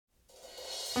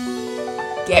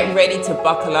Get ready to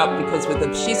buckle up because with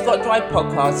the She's Got Drive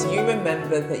podcast, you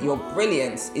remember that your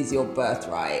brilliance is your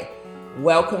birthright.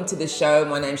 Welcome to the show.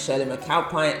 My name's Shirley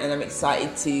McAlpine and I'm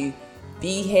excited to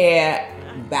be here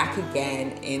back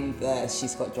again in the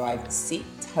She's Got Drive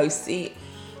host seat.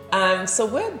 So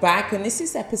we're back and this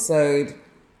is episode,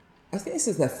 I think this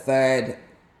is the third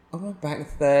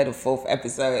or fourth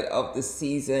episode of the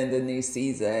season, the new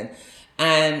season.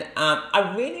 And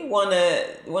I really one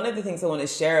of the things I want to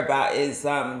share about is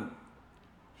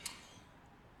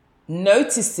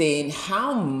noticing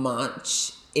how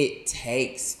much it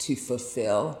takes to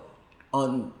fulfill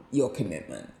on your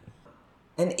commitment.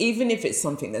 And even if it's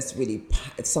something it's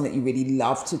something you really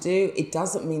love to do, it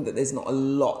doesn't mean that there's not a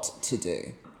lot to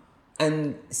do.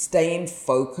 And staying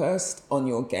focused on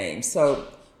your game. So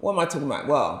what am I talking about?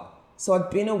 Well, so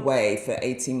I've been away for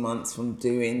 18 months from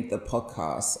doing the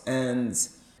podcast, and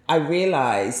I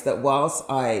realized that whilst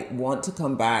I want to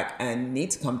come back and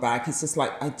need to come back, it's just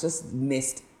like I just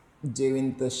missed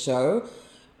doing the show.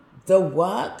 The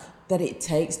work that it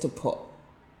takes to put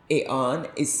it on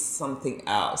is something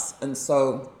else. And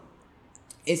so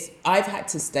I've had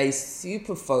to stay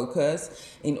super focused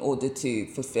in order to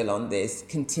fulfill on this,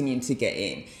 continue to get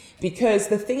in. Because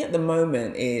the thing at the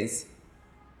moment is,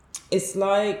 it's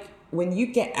like when you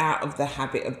get out of the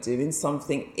habit of doing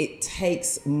something, it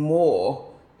takes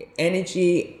more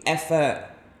energy, effort,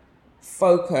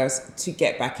 focus to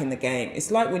get back in the game.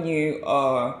 It's like when you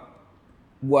are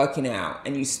working out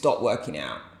and you stop working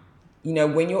out. You know,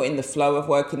 when you're in the flow of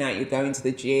working out, you're going to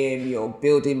the gym, you're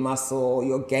building muscle,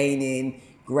 you're gaining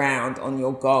ground on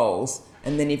your goals.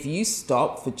 And then if you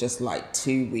stop for just like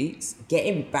 2 weeks,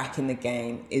 getting back in the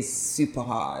game is super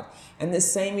hard. And the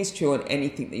same is true on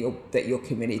anything that you're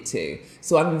committed to.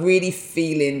 So I'm really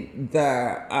feeling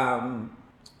the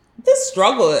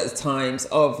struggle at times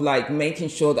of like making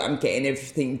sure that I'm getting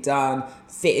everything done,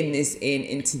 fitting this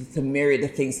into the myriad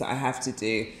of things that I have to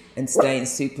do and staying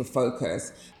super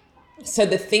focused. So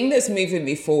the thing that's moving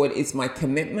me forward is my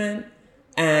commitment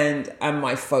and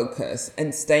my focus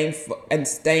and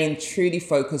staying truly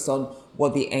focused on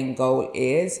what the end goal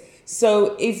is.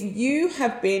 So if you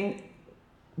have been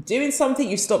doing something,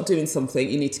 you stop doing something,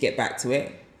 you need to get back to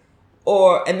it.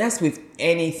 And that's with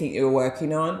anything you're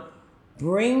working on.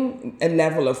 Bring a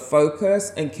level of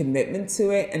focus and commitment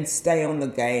to it and stay on the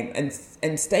game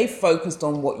and stay focused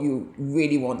on what you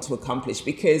really want to accomplish,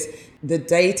 because the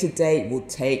day-to-day will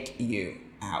take you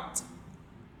out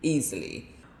easily.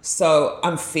 So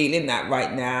I'm feeling that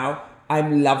right now.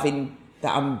 I'm loving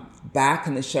that I'm back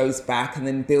and the show's back, and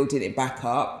then building it back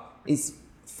up is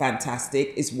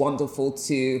fantastic. It's wonderful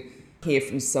to hear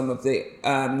from some of the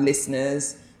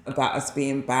listeners about us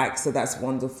being back. So that's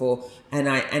wonderful. And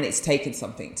it's taken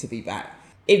something to be back.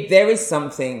 If there is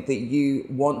something that you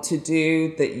want to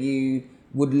do, that you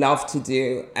would love to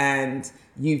do, and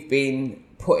you've been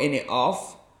putting it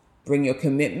off, bring your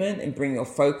commitment and bring your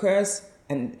focus.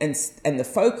 And the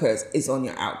focus is on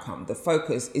your outcome. The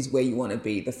focus is where you want to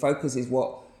be. The focus is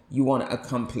what you want to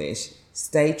accomplish.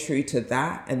 Stay true to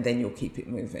that, and then you'll keep it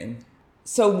moving.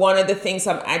 So one of the things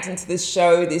I'm adding to the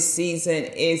show this season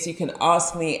is you can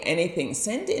ask me anything.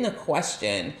 Send in a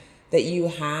question that you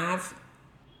have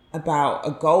about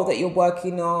a goal that you're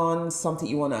working on, something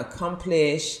you want to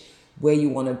accomplish, where you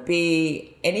want to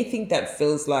be, anything that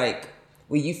feels like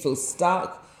where you feel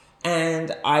stuck,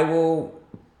 and I will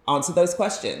answer those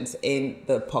questions in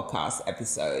the podcast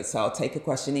episode. So I'll take a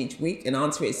question each week and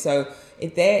answer it. So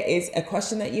if there is a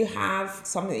question that you have,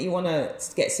 something that you want to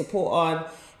get support on,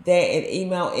 an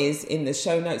email is in the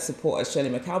show notes,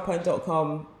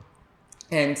 support@shirleymcalpine.com,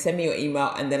 and send me your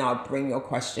email and then I'll bring your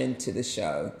question to the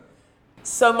show.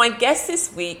 So my guest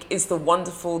this week is the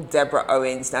wonderful Deborah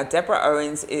Owens. Now, Deborah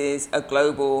Owens is a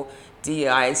global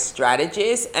DEI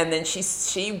strategist, and then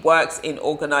she works in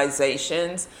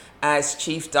organizations as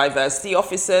chief diversity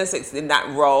officers. It's in that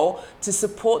role to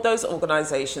support those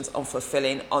organizations on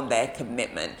fulfilling on their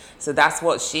commitment. So that's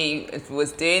what she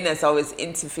was doing as I was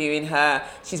interviewing her.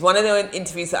 She's one of the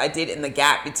interviews that I did in the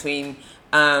gap between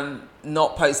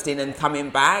not posting and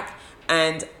coming back.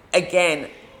 And again,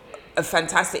 a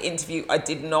fantastic interview. I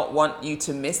did not want you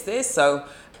to miss this. So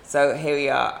here we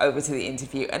are, over to the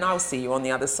interview, and I'll see you on the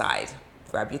other side.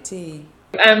 Grab your tea.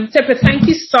 Deborah, thank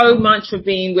you so much for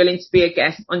being willing to be a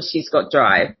guest on She's Got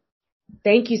Drive.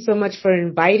 Thank you so much for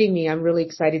inviting me. I'm really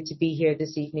excited to be here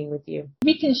this evening with you.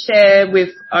 We can share with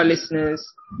our listeners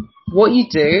what you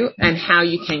do and how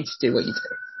you came to do what you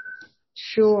do.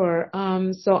 Sure.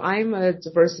 So I'm a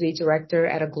diversity director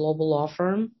at a global law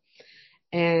firm.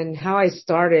 And how I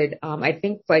started, I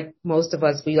think like most of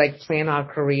us, we like plan our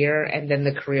career and then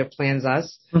the career plans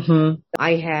us. Mm-hmm.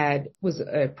 Was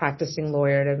a practicing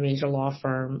lawyer at a major law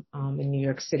firm, in New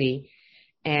York City.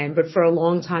 But for a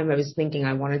long time, I was thinking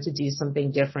I wanted to do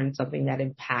something different, something that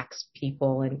impacts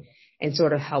people and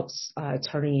sort of helps,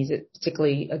 attorneys,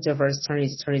 particularly diverse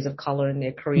attorneys of color in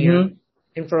their career. Mm-hmm.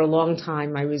 And for a long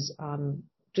time, I was,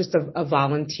 just a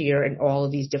volunteer in all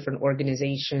of these different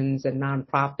organizations and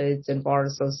nonprofits and bar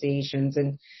associations,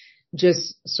 and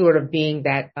just sort of being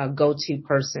that go-to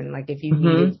person. Like if you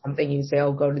needed something, you say,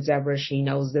 oh, go to Deborah. She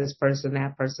knows this person,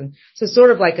 that person. So sort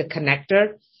of like a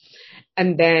connector.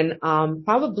 And then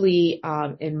probably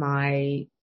in my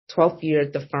 12th year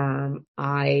at the firm,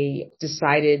 I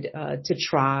decided to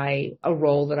try a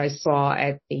role that I saw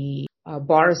at the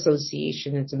bar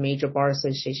association. It's a major bar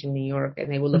association in New York,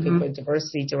 and they were looking for a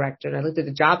diversity director. And I looked at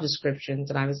the job descriptions,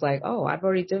 and I was like, "Oh, I'm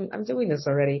doing this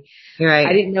already." Right.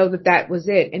 I didn't know that was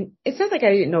it, and it's not like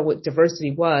I didn't know what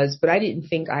diversity was, but I didn't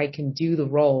think I can do the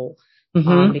role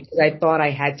because I thought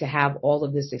I had to have all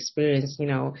of this experience, you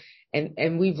know.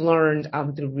 And we've learned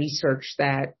through research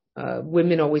that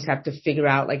women always have to figure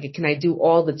out, like, can I do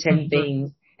all the 10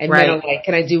 things? And men are like,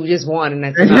 can I do just one? And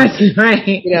that's enough. Right.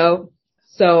 You know.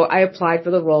 So I applied for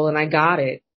the role and I got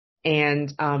it,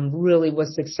 and really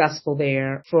was successful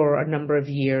there for a number of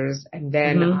years. And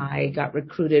then I got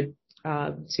recruited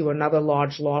to another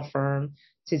large law firm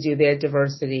to do their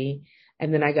diversity.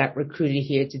 And then I got recruited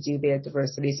here to do their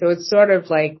diversity. So it's sort of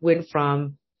like went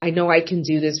from, I know I can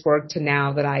do this work, to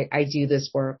now that I do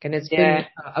this work. And it's been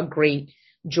a great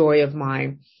joy of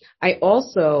mine. I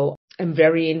also am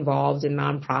very involved in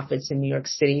nonprofits in New York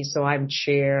City. So I'm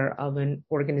chair of an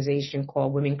organization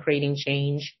called Women Creating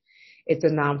Change. It's a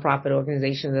nonprofit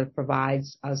organization that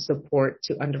provides support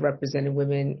to underrepresented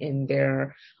women in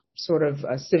their sort of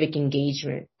civic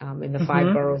engagement in the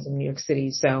 5 boroughs of New York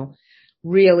City. So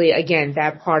really, again,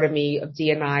 that part of me of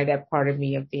D&I, that part of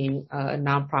me of being a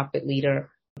nonprofit leader,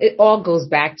 it all goes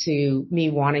back to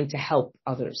me wanting to help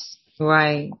others.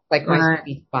 Right. Like my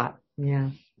sweet spot. Yeah.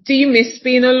 Do you miss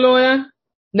being a lawyer?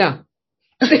 No.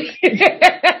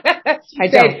 I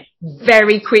don't.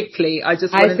 Very quickly. I said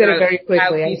it very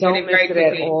quickly. I don't miss it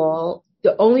at all.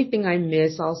 The only thing I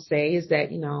miss, I'll say, is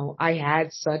that, you know, I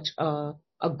had such a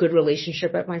good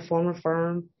relationship at my former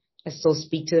firm. I still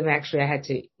speak to them. Actually, I had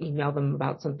to email them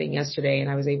about something yesterday, and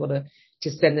I was able to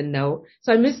just send a note.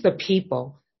 So I miss the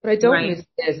people, but I don't miss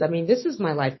this. I mean, this is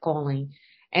my life calling,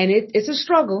 and it's a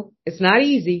struggle. It's not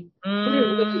easy, but it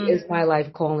really is my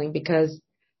life calling, because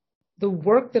the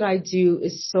work that I do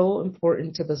is so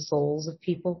important to the souls of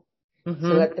people. So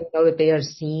let them know that they are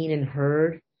seen and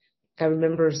heard. I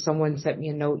remember someone sent me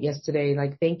a note yesterday,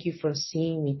 like, thank you for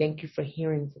seeing me. Thank you for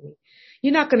hearing from me.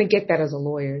 You're not going to get that as a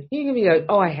lawyer. You're going to be like,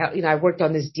 oh, I worked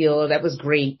on this deal. That was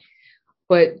great.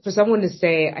 But for someone to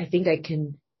say, I think I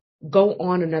can go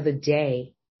on another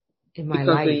day in my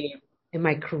life, in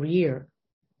my career,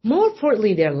 more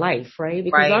importantly, their life, right?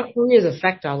 Because our careers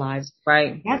affect our lives.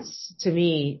 Right. That's, to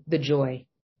me, the joy.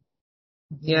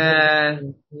 Yeah.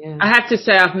 I have to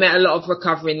say, I've met a lot of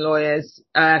recovering lawyers.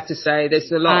 I have to say, there's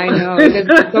a lot. I know. There's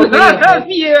so many of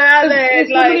you out there. There's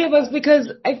so many of us, because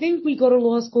I think we go to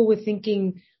law school with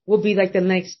thinking we'll be like the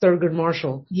next Thurgood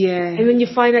Marshall. Yeah. And then you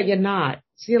find out you're not.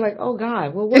 So you're like, oh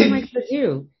God, well, what am I going to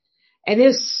do? And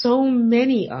there's so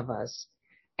many of us.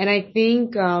 And I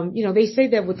think, they say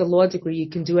that with the law degree, you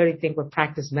can do anything but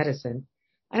practice medicine.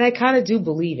 And I kind of do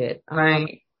believe it.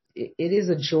 Right. It is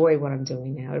a joy what I'm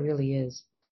doing now. It really is.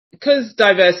 Because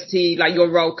diversity, like your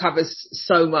role covers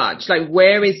so much, like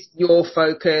where is your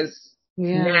focus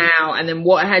now? And then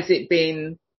what has it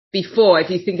been before? If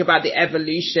you think about the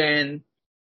evolution,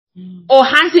 or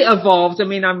has it evolved? I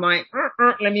mean, I might,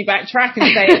 let me backtrack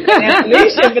and say it's an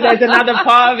evolution, but there's another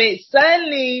part of it,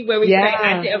 certainly, where we say,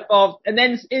 has it evolved? And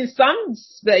then in some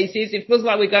spaces, it feels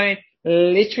like we're going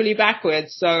literally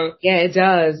backwards. So yeah, it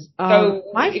does. So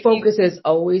my focus has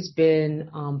always been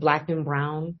Black and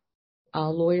brown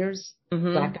lawyers,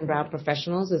 Black and brown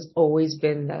professionals. It's always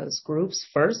been those groups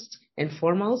first and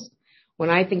foremost. When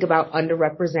I think about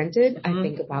underrepresented, I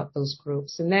think about those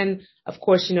groups. And then, of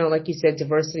course, like you said,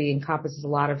 diversity encompasses a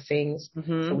lot of things.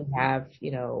 So we have,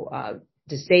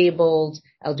 disabled,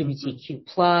 LGBTQ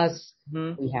plus,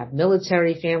 we have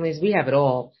military families, we have it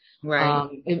all. Right.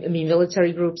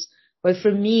 Military groups. But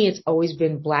for me, it's always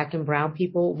been Black and brown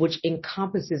people, which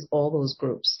encompasses all those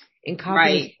groups.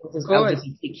 Encompasses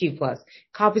LGBTQ plus,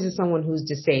 encompasses someone who's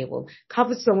disabled,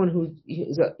 encompasses someone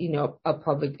who's a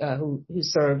public who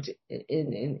served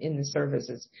in the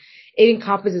services. It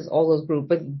encompasses all those groups,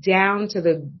 but down to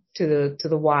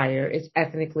the wire, it's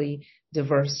ethnically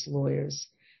diverse lawyers.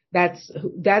 That's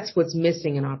what's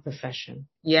missing in our profession.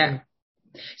 Yeah.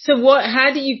 So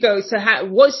how do you go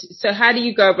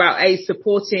about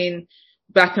supporting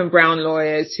Black and brown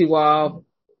lawyers who are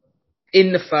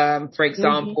in the firm, for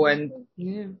example, and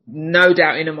no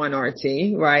doubt in a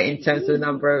minority, right, in terms of the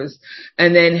numbers?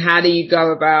 And then how do you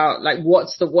go about, like,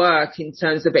 what's the work in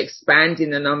terms of expanding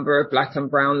the number of Black and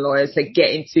brown lawyers that get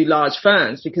into large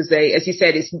firms? Because as you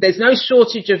said, there's no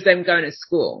shortage of them going to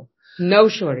school. No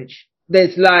shortage.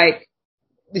 It's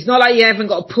not like you haven't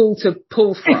got a pool to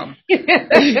pull from. You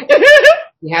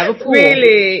have a pool.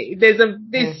 Really,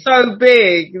 it's so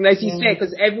big, as you said,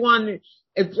 because everyone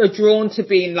are drawn to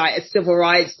being like a civil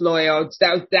rights lawyer.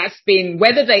 That's been,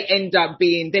 whether they end up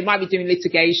being, they might be doing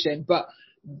litigation, but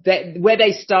where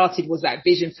they started was that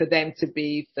vision for them to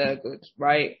be Thurgood,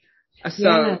 right?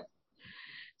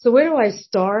 So where do I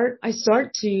start?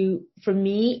 For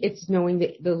me, it's knowing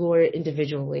the lawyer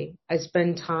individually. I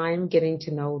spend time getting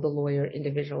to know the lawyer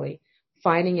individually,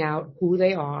 finding out who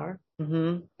they are,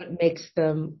 what makes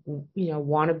them,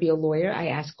 want to be a lawyer. I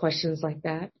ask questions like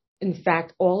that. In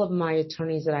fact, all of my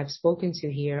attorneys that I've spoken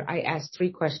to here, I ask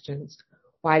 3 questions.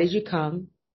 Why did you come?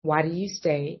 Why did you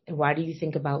stay? And why do you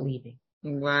think about leaving?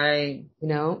 Right.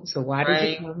 So why did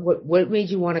you come? What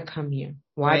made you want to come here?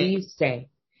 Why do you stay?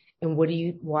 And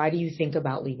why do you think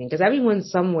about leaving? Because everyone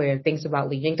somewhere thinks about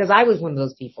leaving, because I was one of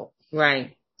those people.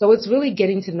 Right. So it's really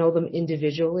getting to know them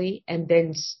individually and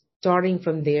then starting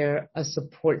from there, a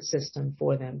support system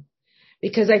for them.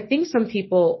 Because I think some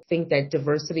people think that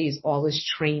diversity is all this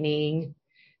training.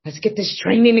 Let's get this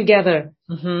training together.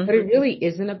 But it really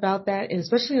isn't about that. And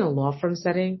especially in a law firm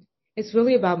setting, it's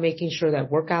really about making sure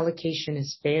that work allocation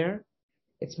is fair.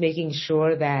 It's making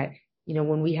sure that,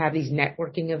 when we have these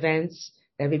networking events,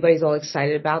 everybody's all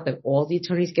excited about, that all the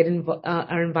attorneys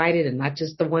are invited and not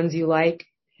just the ones you like.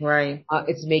 Right.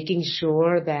 It's making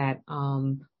sure that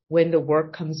when the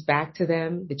work comes back to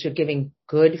them, that you're giving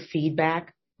good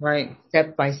feedback. Right.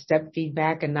 Step-by-step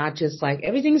feedback, and not just like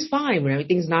everything's fine when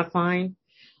everything's not fine.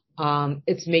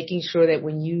 It's making sure that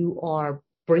when you are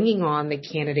bringing on the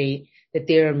candidate, that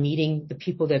they're meeting the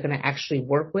people they're going to actually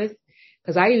work with.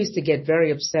 Because I used to get very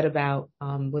upset about,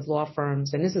 with law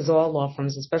firms, and this is all law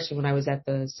firms, especially when I was at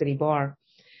the city bar.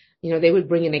 They would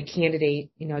bring in a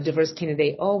candidate, a diverse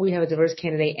candidate. Oh, we have a diverse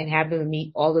candidate, and have them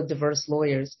meet all the diverse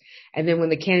lawyers. And then when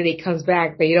the candidate comes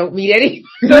back, they don't meet any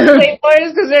of those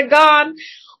lawyers because they're gone.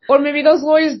 Or maybe those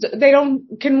lawyers,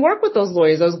 can work with those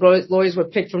lawyers. Those lawyers were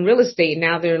picked from real estate and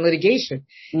now they're in litigation.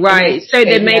 Right. So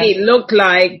they made it look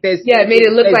like it made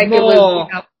it look like more. It was,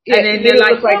 and then it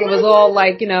looked like it was all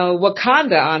like,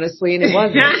 Wakanda, honestly, and it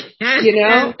wasn't,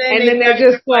 and then they're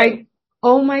just like,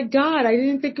 oh my God, I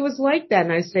didn't think it was like that.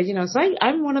 And I said, so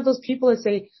I'm one of those people that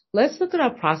say, let's look at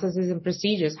our processes and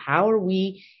procedures. How are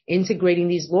we integrating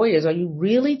these lawyers? Are you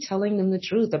really telling them the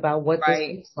truth about what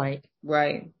this looks like?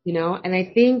 Right. And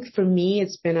I think for me,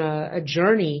 it's been a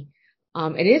journey.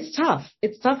 And it's tough.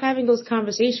 It's tough having those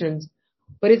conversations,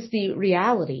 but it's the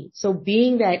reality. So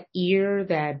being that ear,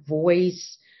 that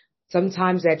voice,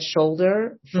 sometimes that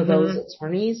shoulder for those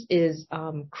attorneys is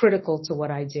critical to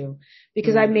what I do,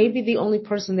 because I may be the only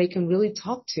person they can really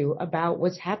talk to about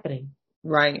what's happening.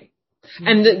 Right.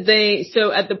 And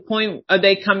so at the point, are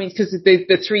they coming, because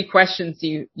the 3 questions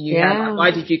you have, why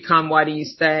did you come? Why do you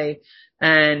stay?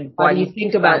 And why do you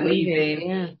think about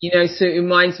leaving? So it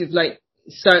reminds me of like,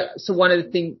 so one of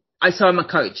the things, I'm a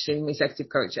coach, I'm an executive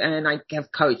coach, and I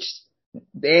have coached.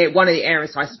 One of the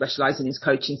areas I specialize in is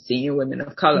coaching senior women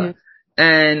of color.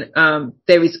 And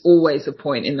there is always a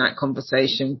point in that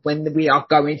conversation when we are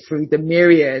going through the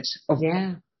myriad of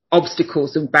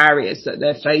obstacles and barriers that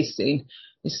they're facing.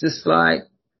 It's just like,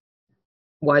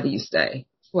 why do you stay?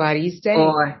 Why do you stay?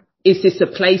 Or is this a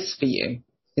place for you?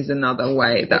 Is another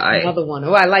way that another one.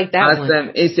 Oh, I like that one.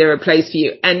 Is there a place for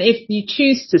you? And if you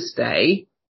choose to stay,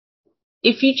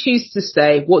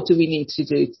 what do we need to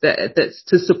do that's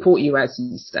to support you as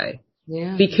you stay?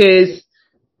 Yeah. Because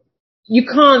you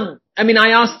can't, I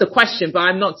asked the question, but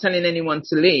I'm not telling anyone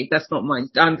to leave. That's not my,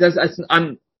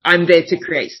 I'm there to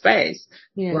create space,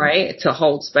 right? To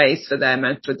hold space for them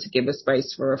and to give a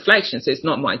space for reflection. So it's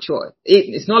not my choice.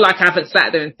 It's not like I haven't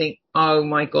sat there and think, oh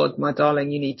my God, my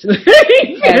darling, you need to leave.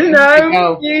 You got to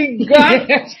go.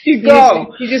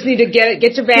 You just need to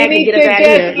get your bag and get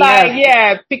it back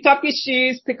here. Pick up your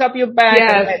shoes, pick up your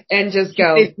bag and just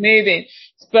go. It's moving.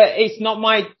 But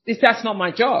that's not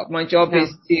my job. My job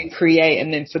is to create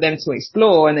and then for them to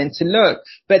explore and then to look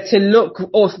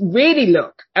or really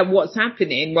look at what's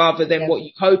happening rather than what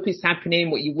you hope is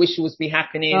happening, what you wish was be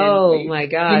happening. Oh my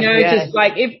God. Just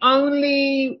like, if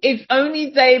only they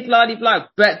blah, blah, blah,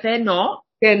 but they're not.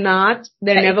 They're not.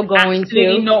 They're never going to.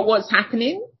 Absolutely not what's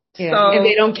happening. Yeah. So, and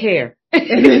they don't care.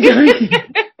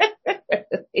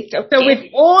 So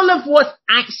with all of what's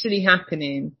actually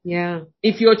happening,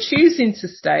 if you're choosing to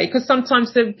stay, because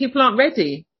sometimes the people aren't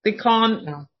ready, they can't.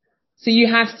 No. So you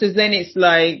have to. Then it's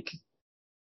like,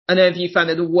 I don't know if you found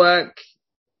that the work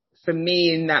for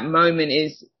me in that moment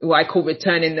is what I call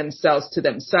returning themselves to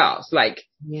themselves, like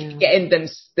getting them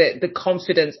the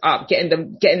confidence up, getting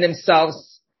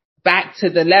themselves back to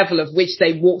the level of which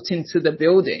they walked into the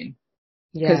building.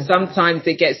 Because sometimes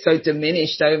they get so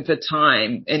diminished over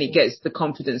time and the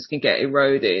confidence can get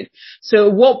eroded. So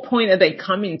at what point are they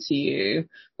coming to you,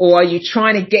 or are you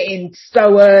trying to get in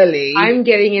so early? I'm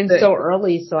getting in so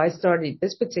early. So I started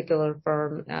this particular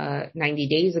firm 90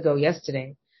 days ago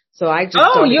yesterday. So I just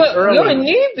started early. You're a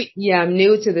newbie. Yeah, I'm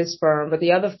new to this firm, but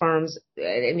the other firms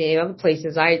in the other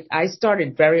places, I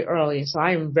started very early. So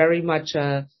I am very much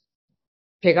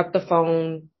pick up the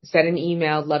phone, send an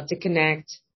email, love to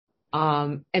connect.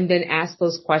 And then ask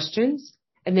those questions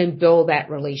and then build that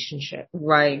relationship.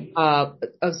 Right.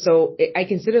 So I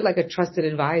consider it like a trusted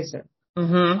advisor.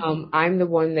 Mm-hmm. I'm the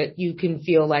one that you can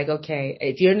feel like, okay,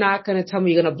 if you're not going to tell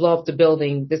me you're going to blow up the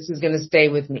building, this is going to stay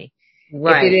with me.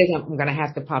 Right. If it is, I'm going to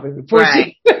have to probably report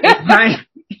you. Right.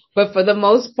 But for the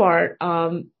most part,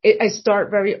 I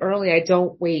start very early. I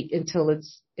don't wait until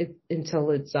it's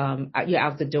you're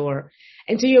out the door.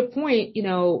 And to your point,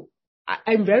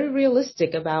 I'm very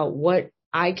realistic about what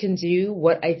I can do,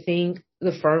 what I think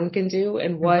the firm can do,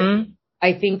 and what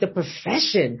I think the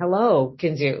profession,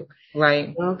 can do.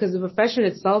 Right. Because the profession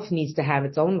itself needs to have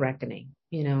its own reckoning,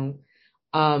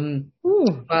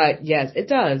 But yes, it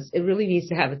does. It really needs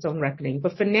to have its own reckoning.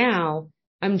 But for now,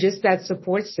 I'm just that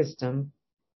support system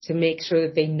to make sure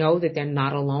that they know that they're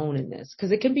not alone in this.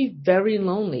 Because it can be very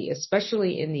lonely,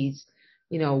 especially in these,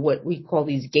 what we call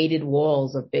these gated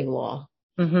walls of big law.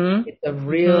 Mm-hmm. It's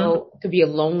could be a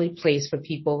lonely place for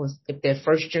people if they're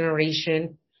first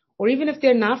generation, or even if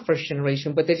they're not first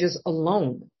generation, but they're just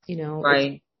alone,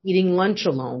 right. Eating lunch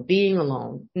alone, being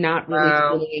alone, not really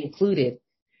feeling included.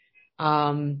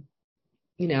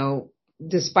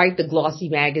 Despite the glossy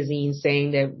magazines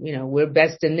saying that, we're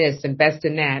best in this and best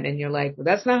in that. And you're like, well,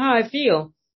 that's not how I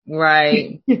feel.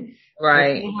 Right.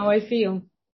 Right. That's not how I feel.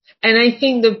 And I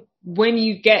think that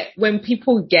when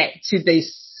people get to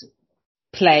this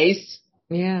place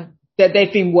that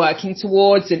they've been working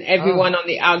towards, and everyone on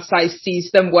the outside sees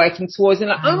them working towards, and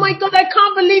like, oh my God, I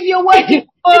can't believe you're working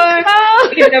for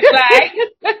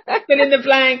fill in the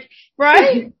blank,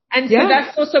 right? And so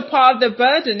that's also part of the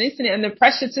burden, isn't it? And the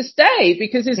pressure to stay,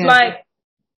 because it's like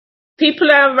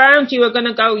people around you are going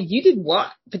to go, you did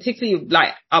what? Particularly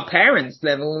like our parents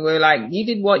level, we're like, you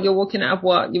did what? You're working out of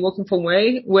what? You're working from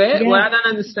where? Well, I don't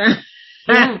understand.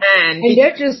 Yeah. And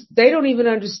they don't even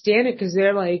understand it, because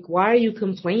they're like, why are you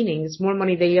complaining? It's more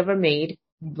money they ever made.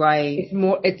 Right.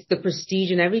 It's the prestige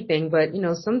and everything. But,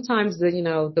 sometimes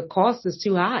the cost is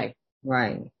too high.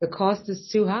 Right. The cost is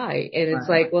too high. And it's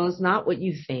like, well, it's not what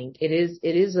you think.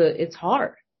 It's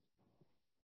hard.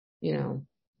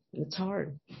 It's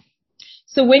hard.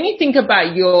 So when you think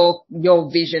about your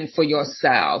vision for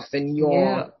yourself and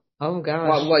oh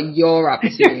gosh, what you're up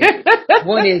to,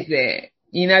 what is it?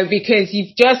 Because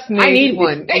you've just moved. I need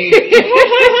one.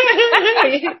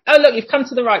 Oh, look, you've come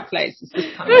to the right place. It's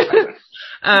just kind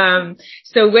of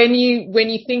so when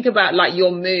you think about like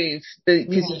your move,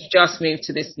 because you've just moved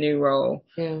to this new role,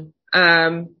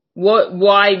 why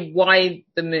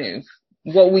the move?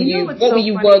 What were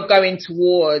you going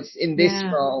towards in this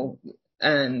role?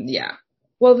 And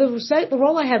well, the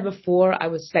role I had before, I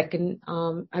was second.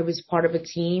 I was part of a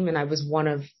team, and I was one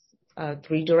of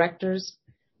 3 directors.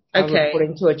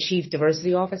 Reporting to a chief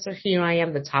diversity officer. Here I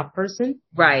am, the top person.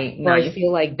 Right. So I feel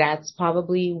like that's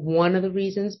probably one of the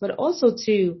reasons, but also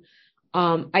too,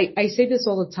 I say this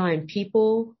all the time.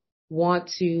 People want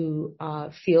to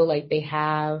feel like they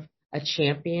have a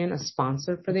champion, a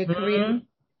sponsor for their career.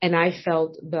 And I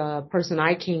felt the person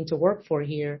I came to work for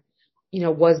here,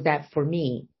 was that for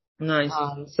me. Nice.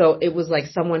 So it was like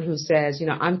someone who says,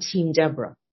 I'm Team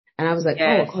Deborah. And I was like, oh,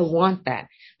 I want that.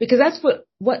 Because that's what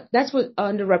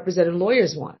underrepresented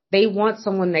lawyers want. They want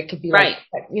someone that could be like,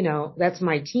 that's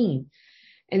my team.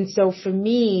 And so for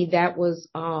me, that was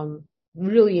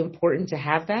really important to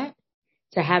have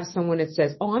someone that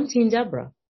says, oh, I'm Team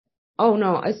Deborah. Oh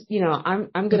no, I'm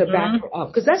going to back her up.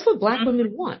 Because that's what Black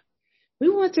women want. We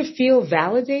want to feel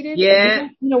validated. Yeah.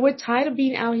 We're tired of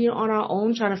being out here on our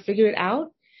own trying to figure it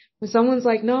out. When someone's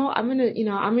like, no, I'm going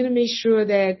to make sure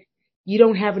that you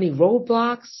don't have any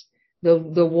roadblocks.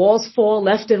 the walls fall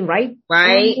left and right.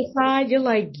 Right. On the side, you're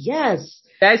like, yes.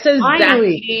 That's exactly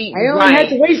finally. I only had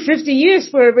to wait 50 years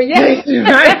for it, but yes.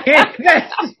 Right.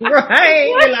 That's right.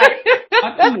 You're like,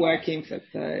 I've been working for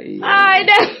 30 years. I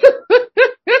know.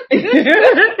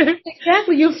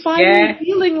 Exactly. You're finally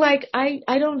feeling like I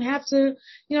don't have to,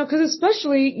 because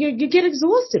especially you get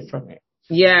exhausted from it.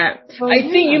 Yeah. I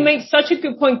think you make such a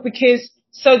good point, because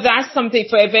so that's something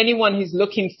for if anyone who's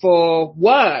looking for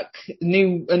work, a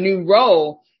new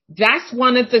role, that's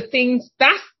one of the things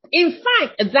in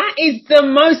fact, that is the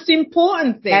most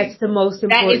important thing. That's the most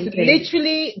important thing. That is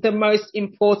literally the most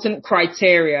important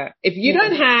criteria. If you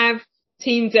don't have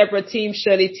Team Deborah, Team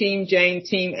Shirley, Team Jane,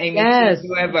 Team Amy, Team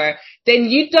whoever, then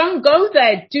you don't go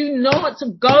there. Do not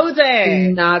go there.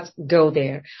 Do not go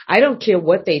there. I don't care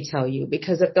what they tell you,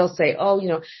 because if they'll say,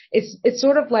 it's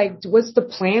sort of like, what's the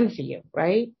plan for you,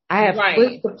 right?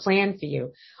 What's the plan for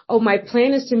you? Oh, my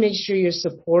plan is to make sure you're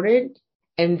supported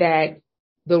and that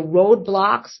the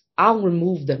roadblocks, I'll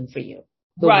remove them for you.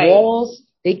 The walls,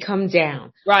 they come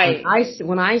down. Right.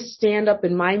 When I stand up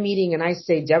in my meeting and I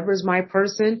say, Deborah's my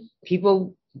person,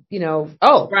 people, we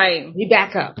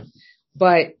back up.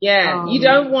 But you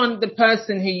don't want the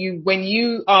person who when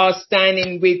you are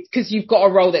standing with, because you've got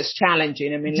a role that's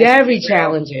challenging. I mean, very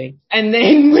challenging. And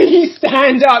then when you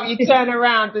stand up, you turn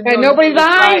around and nobody's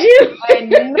behind you. And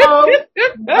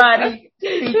nobody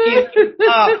picking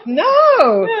up.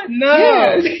 No.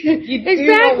 Yeah. You do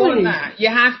not want that. You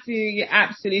have to. You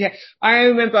absolutely have. I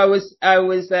remember I was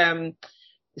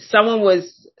someone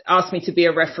was asked me to be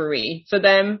a referee for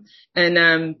them,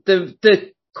 and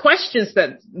the questions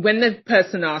that when the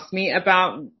person asked me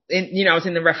about, I was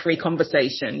in the referee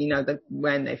conversation,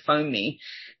 when they phoned me,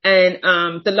 and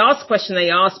the last question they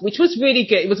asked, which was really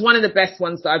good, it was one of the best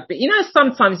ones that I've been,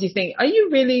 sometimes you think, are you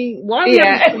really, why are we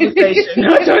having this conversation?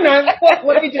 I don't know,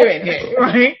 what are we doing here,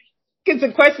 right? Because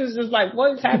the question was just like,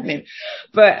 what is happening?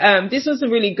 But this was a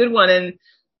really good one,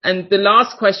 and the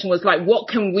last question was like, what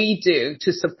can we do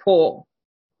to support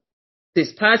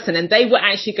this person? And they were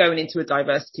actually going into a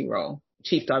diversity role.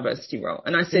 Chief diversity role.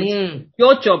 And I said,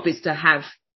 your job is to have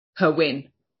her win.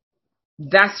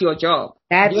 That's your job.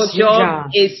 Your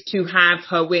job is to have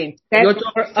her win. Your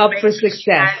job is up for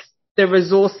success. The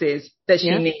resources that she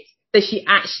needs, that she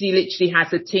actually literally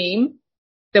has a team,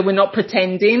 that we're not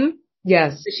pretending.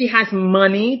 Yes. That she has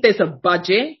money. There's a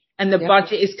budget, and the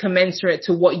budget is commensurate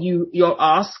to what your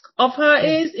ask of her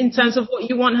is in terms of what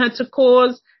you want her to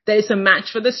cause. That it's a match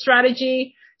for the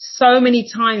strategy. So many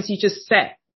times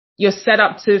you're set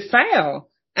up to fail.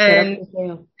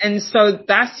 And so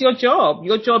that's your job.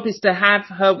 Your job is to have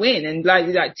her win. And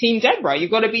like Team Deborah,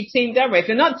 you've got to be Team Deborah. If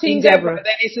you're not Team Deborah,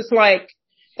 then it's just like,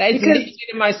 that is literally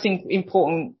the most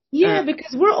important. Yeah,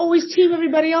 because we're always team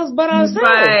everybody else but ourselves.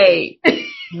 Right.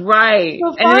 Right.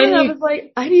 So finally I was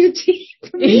like, I need a team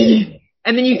for me.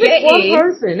 And then you get one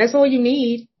person. That's all you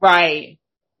need. Right.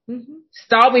 Mm-hmm.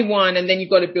 Start with one, and then you've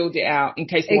got to build it out in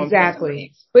case one person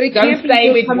leaves. But it can't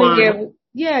stay with one.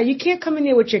 You can't come in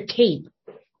there with your cape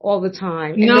all the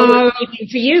time. No. No one's caping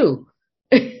for you.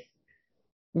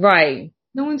 Right.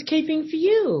 No one's caping for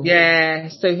you. Yeah.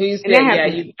 So who's there? Yeah,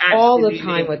 you all the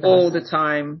time with all us. the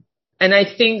time. And I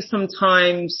think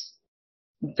sometimes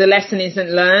the lesson isn't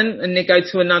learned, and they go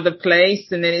to another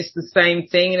place, and then it's the same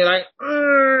thing, and they're like,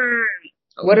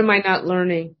 what am I not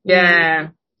learning?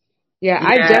 Yeah. Yeah,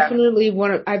 I definitely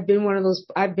I've been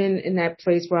in that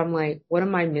place where I'm like, what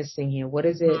am I missing here? What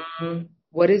is it? Mm-hmm.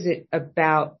 What is it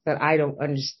about that I don't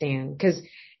understand? Because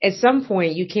at some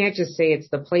point you can't just say it's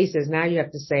the places. Now you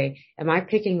have to say, am I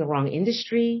picking the wrong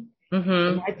industry? Mm-hmm.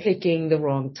 Am I picking the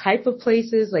wrong type of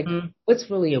places? Like, what's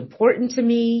really important to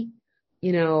me?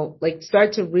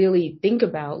 Start to really think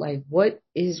about what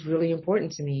is really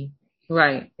important to me.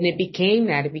 Right. And it became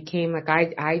that. It became like,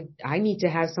 I need to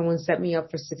have someone set me up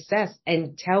for success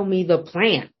and tell me the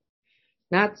plan.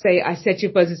 Not say, I set you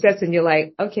up for success and you're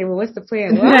like, okay, well, what's the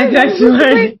plan? Well, that's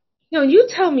right. No, you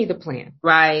tell me the plan.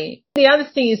 Right. The other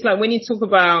thing is when you talk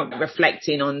about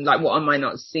reflecting on what am I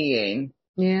not seeing?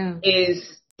 Yeah.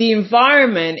 Is the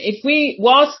environment. I've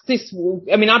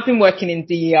been working in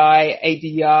DEI,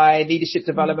 ADI, leadership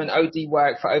development, OD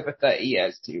work for over 30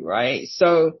 years too, right?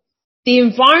 So the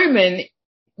environment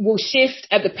will shift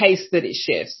at the pace that it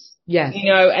shifts. Yes.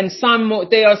 And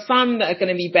there are some that are going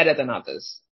to be better than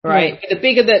others, right? Yeah.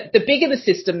 The bigger the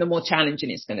system, the more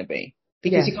challenging it's going to be,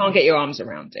 because you can't get your arms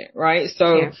around it, right?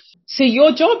 So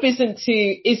your job is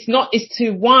to not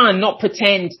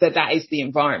pretend that is the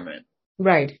environment.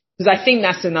 Right. Because I think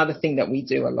that's another thing that we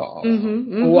do a lot of.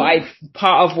 Mm-hmm, mm-hmm.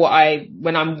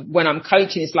 When I'm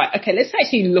coaching, it's like, okay, let's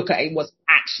actually look at what's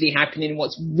actually happening,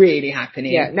 what's really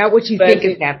happening. Yeah, not what you think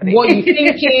is happening. What you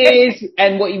think is,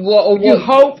 and what you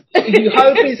hope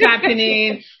is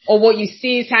happening, or what you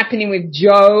see is happening with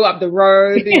Joe up the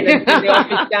road in the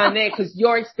office down there, because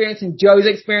your experience and Joe's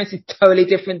experience is totally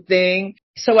different thing.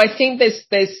 So I think there's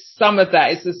some of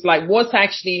that. It's just like what's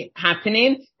actually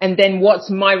happening, and then what's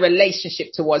my relationship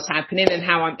to what's happening and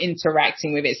how I'm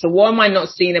interacting with it. So what am I not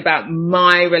seeing about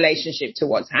my relationship to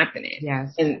what's happening?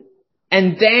 Yes.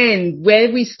 And then where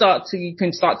you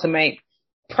can start to make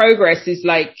progress is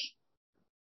like,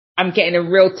 I'm getting a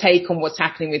real take on what's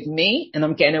happening with me, and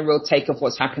I'm getting a real take of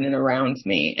what's happening around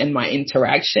me and my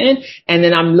interaction. And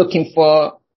then I'm looking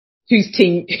for who's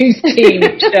team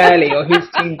Shirley or who's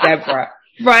team Deborah.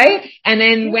 Right. And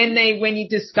then when you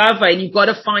discover, and you've got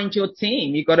to find your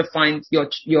team, you've got to find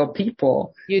your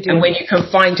people. You do. And when you can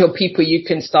find your people, you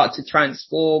can start to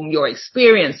transform your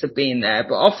experience of being there.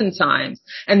 But oftentimes,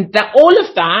 and that all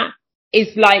of that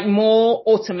is like more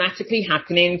automatically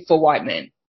happening for white men.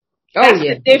 That's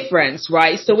the difference,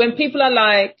 right? So when people are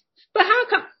like, but how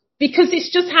come? Because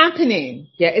it's just happening.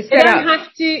 Yeah, it's set up. They don't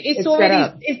have to,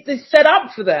 it's set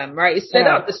up for them, right? It's set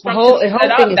up. The whole thing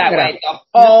is that way. The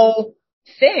whole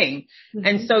thing. Mm-hmm.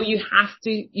 And so you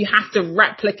have to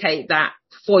replicate that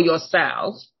for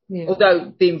yourself. Yeah.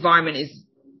 Although the environment is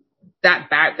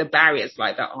the barriers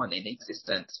like that aren't in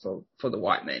existence for the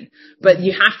white men, but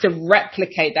you have to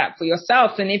replicate that for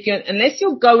yourself. And unless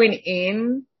you're going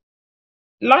in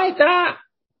like that,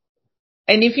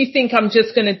 and if you think I'm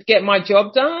just going to get my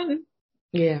job done,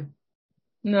 yeah,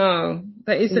 no,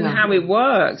 that isn't how it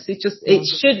works. It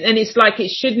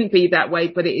shouldn't be that way,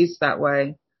 but it is that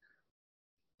way.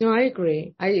 No, I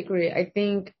agree. I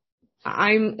think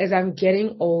as I'm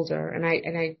getting older, and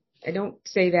I don't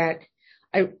say that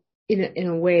in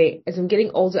a way, as I'm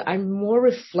getting older, I'm more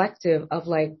reflective of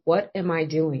like, what am I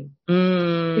doing?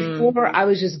 Before I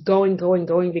was just going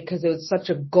because it was such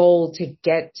a goal to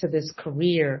get to this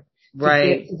career, to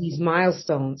get to these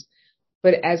milestones.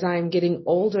 But as I'm getting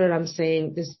older, and I'm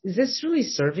saying, is this really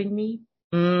serving me?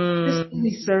 Is this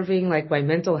really serving like my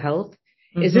mental health?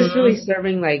 Mm-hmm. Is this really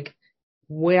serving like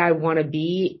where I want to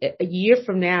be? A year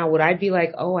from now, would I be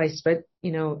like, oh, I spent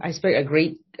a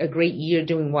great year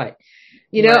doing what?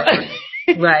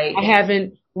 Right. I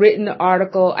haven't written the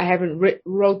article. I haven't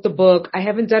wrote the book. I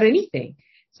haven't done anything.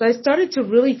 So I started to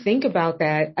really think about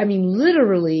that. I mean,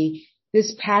 literally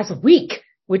this past week,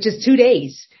 which is 2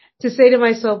 days, to say to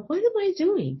myself, what am I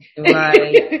doing?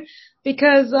 Right.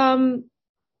 Because,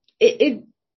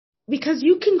 because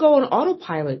you can go on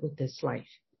autopilot with this life.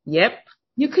 Yep.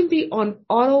 You can be on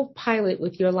autopilot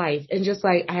with your life, and just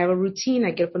like, I have a routine.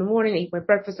 I get up in the morning, I eat my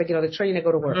breakfast, I get on the train, I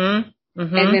go to work. Mm-hmm.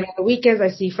 Mm-hmm. And then on the weekends, I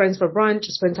see friends for brunch,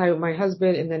 spend time with my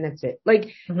husband, and then that's it.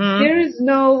 Like, there is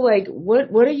no, like, what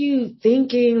are you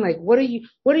thinking? Like, what do you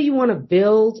want to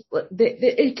build?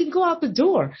 It can go out the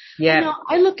door. Yeah.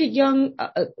 I look at young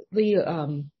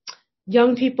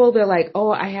people, they're like,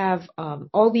 oh, I have,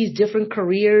 all these different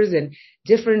careers and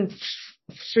different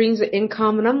streams of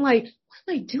income. And I'm like,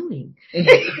 what am I doing?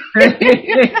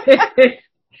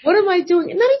 What am I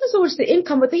doing? And not even so much the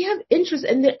income, but they have interest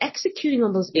and they're executing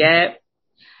on those. Yeah.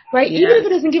 Right? Yeah. Even if it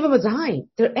doesn't give them a dime,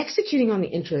 they're executing on the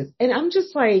interest. And I'm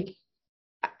just like,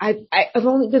 I've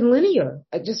only been linear.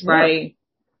 I just right.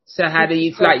 So how do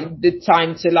you like the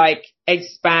time to like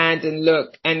expand and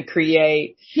look and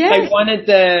create? Yes. Like one of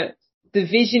the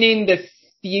visioning the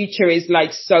future is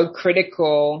like so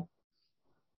critical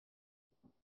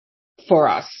for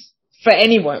us. For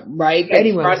anyone, right? For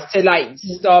anyone. For us to like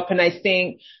stop. And I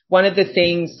think one of the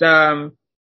things,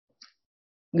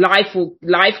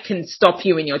 life can stop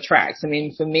you in your tracks. I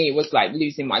mean, for me, it was like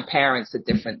losing my parents at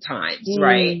different times,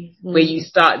 right? Where you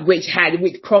start, which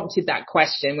prompted that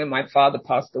question when my father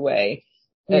passed away,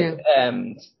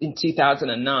 in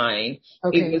 2009.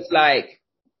 Okay. It was like,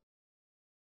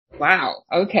 wow,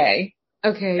 okay.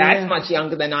 That's much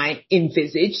younger than I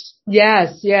envisaged.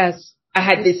 Yes. I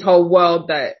had this whole world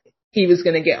that he was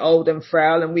going to get old and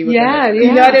frail, and we were you know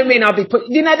what I mean? I'll be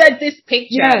this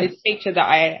picture that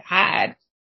I had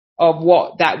of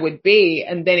what that would be.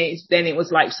 And then it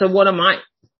was like, so what am I?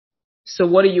 So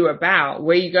what are you about?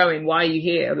 Where are you going? Why are you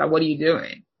here? Like, what are you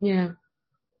doing? Yeah.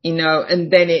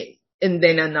 And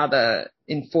then another,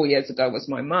 4 years ago was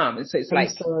my mom. And so it's like,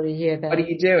 sorry to hear that. What are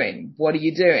you doing? What are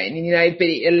you doing? And, but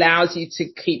it allows you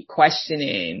to keep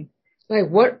questioning. Like,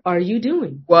 what are you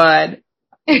doing? What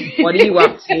are you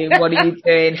up to? What are you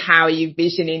doing? How are you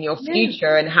visioning your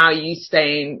future, and how are you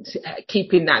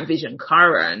keeping that vision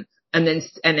current, and then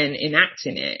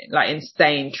enacting it, like, and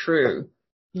staying true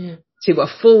to a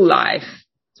full life.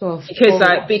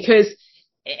 Because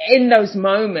in those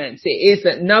moments, it is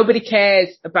that nobody cares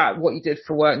about what you did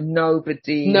for work. No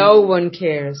one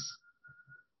cares.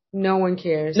 No one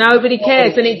cares. Nobody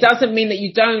cares. And it doesn't mean that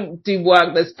you don't do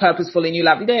work that's purposeful in your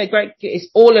life. Yeah, great. It's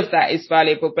all of that is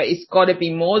valuable, but it's got to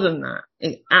be more than that.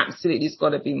 It absolutely has got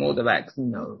to be more than that, because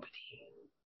nobody.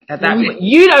 At that point,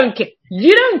 you don't care.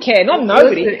 You don't care. Not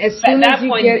nobody. Listen, as soon as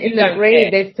you get in the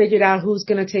grave, they've figured out who's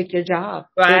going to take your job.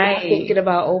 Right. They're not thinking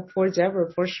about, oh, poor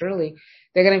Deborah, poor Shirley.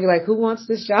 They're going to be like, who wants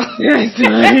this job?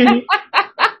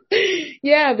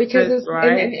 Yeah, because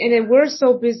and we're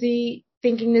so busy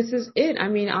thinking this is it. I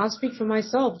mean, I'll speak for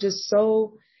myself, just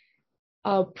so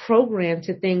programmed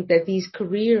to think that these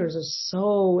careers are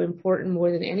so important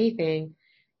more than anything,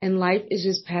 and life is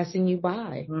just passing you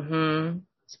by. Mm-hmm.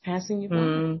 It's passing you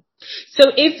by. So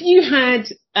if you had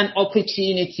an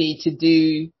opportunity to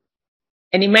do,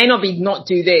 and it may not be not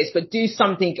do this, but do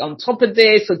something on top of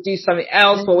this or do something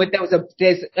else, or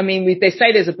they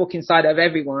say there's a book inside of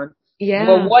everyone. Yeah.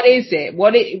 Well, what is it?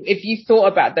 If you thought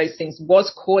about those things,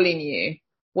 what's calling you?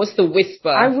 What's the whisper?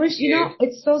 I wish,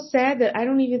 it's so sad that I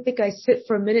don't even think I sit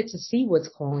for a minute to see what's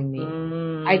calling me.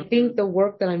 I think the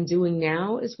work that I'm doing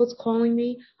now is what's calling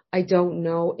me. I don't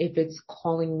know if it's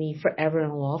calling me forever in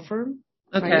a law firm.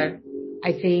 Okay. Right?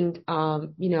 I think, I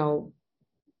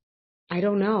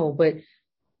don't know, but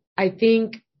I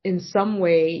think in some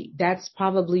way that's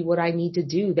probably what I need to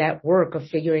do, that work of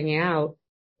figuring out,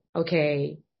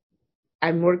 okay,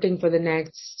 I'm working for the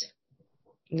next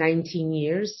 19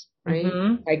 years, right?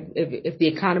 Mm-hmm. Like if the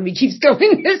economy keeps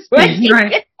going this way.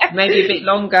 Right. Maybe a bit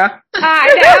longer. I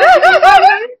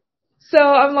know. So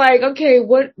I'm like, okay,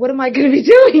 what am I going to be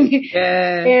doing?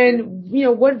 Yeah. And,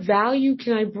 what value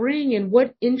can I bring, and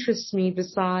what interests me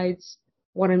besides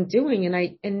what I'm doing?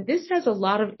 And this has a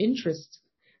lot of interest,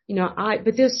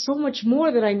 but there's so much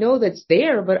more that I know that's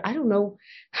there, but I don't know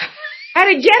how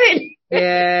to get it.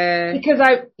 Yeah. Because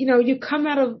you come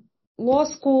out of law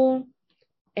school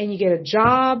and you get a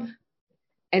job,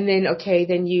 and then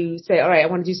you say, all right, I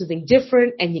want to do something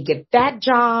different, and you get that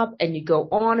job, and you go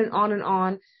on and on and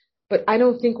on. But I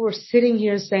don't think we're sitting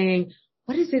here saying,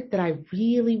 what is it that I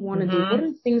really want to do? What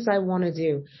are the things I want to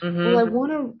do? Well,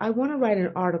 I want to write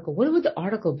an article. What would the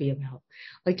article be about?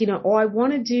 Or I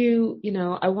want to do,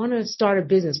 I want to start a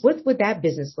business. What would that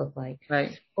business look like?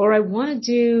 Right. Or I want to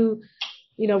do,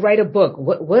 write a book.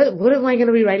 What am I going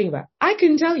to be writing about? I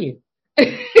couldn't tell you.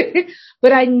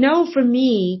 But I know for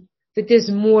me that there's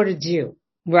more to do.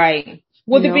 Right.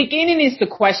 Well, the beginning is the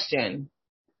question.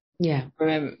 Yeah.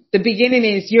 Remember, the beginning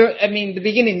is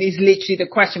literally the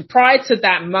question. Prior to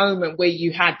that moment where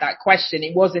you had that question,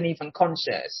 it wasn't even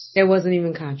conscious. It wasn't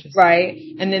even conscious. Right.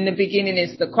 And then the beginning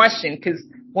is the question, because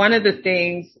one of the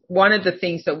things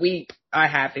that I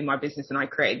have in my business and I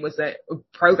created was a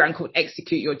program called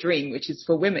Execute Your Dream, which is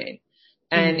for women.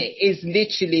 And it is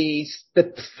literally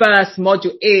the first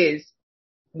module is,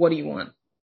 what do you want?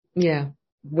 Yeah.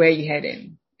 Where are you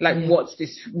heading? What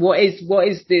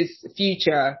is this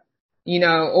future?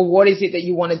 Or what is it that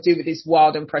you want to do with this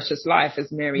wild and precious life,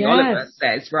 as Mary Oliver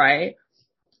says, right?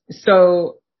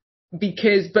 So,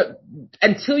 but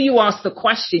until you ask the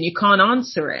question, you can't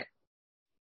answer it.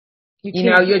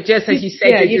 You're just, as you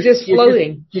said, you're just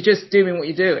floating. You're just doing what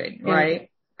you're doing, right?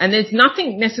 And there's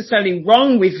nothing necessarily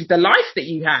wrong with the life that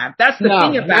you have. That's the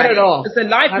thing about not it. At all. Because the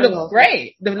life looks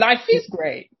great. The life is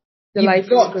great.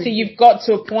 You've got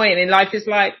to a point in life is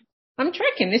like, I'm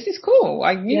trekking. This is cool.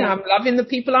 I'm loving the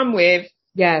people I'm with.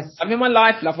 Yes. Loving my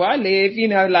life, love where I live,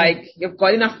 you've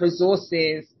got enough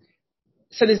resources.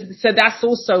 So that's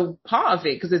also part of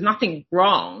it, because there's nothing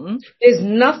wrong. There's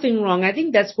nothing wrong. I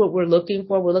think that's what we're looking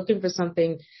for. We're looking for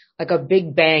something like a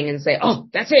big bang and say, oh,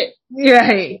 that's it.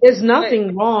 Right. There's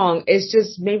nothing wrong. It's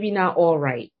just maybe not all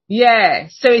right. Yeah.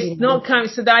 So it's not coming.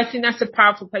 So I think that's a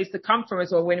powerful place to come from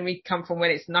as well. When we come from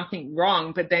when it's nothing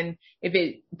wrong, but then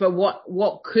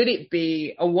what could it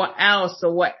be, or what else,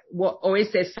 or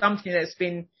is there something that's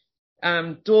been,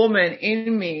 dormant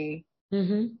in me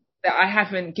that I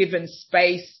haven't given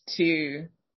space to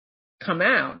come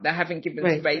out, that I haven't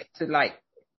given space to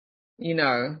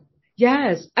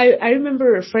Yes. I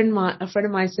remember a friend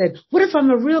of mine said, what if I'm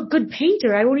a real good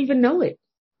painter? I don't even know it.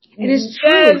 And it's true.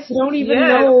 Yes. You don't even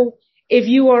know if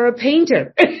you are a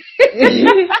painter.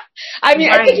 I mean,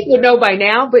 I think you would know by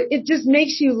now, but it just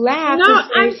makes you laugh. No,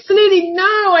 absolutely no.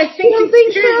 I think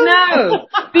it's true. No,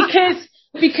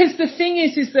 because the thing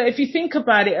is that if you think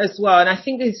about it as well, and I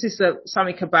think this is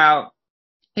something about,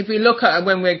 if we look at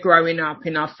when we're growing up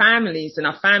in our families, and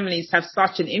our families have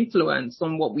such an influence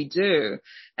on what we do.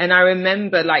 And I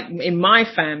remember, in my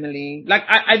family,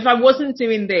 if I wasn't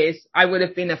doing this, I would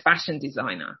have been a fashion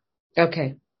designer.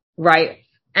 Okay. Right.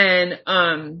 And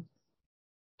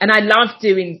I love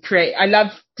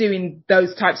doing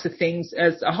those types of things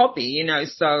as a hobby, you know,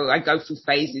 so I go through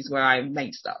phases where I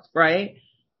make stuff, right?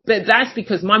 But that's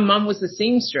because my mum was a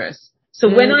seamstress. So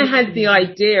when I had the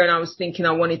idea and I was thinking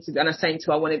I want to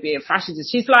be a fashion designer,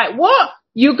 she's like, what?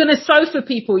 You're going to sew for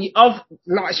people she's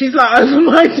like, over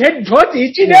my dead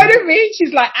body. Do you know what I mean?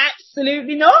 She's like,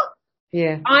 absolutely not.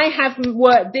 Yeah. I haven't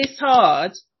worked this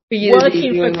hard for you to be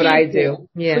doing what I do.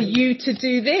 Yeah. For you to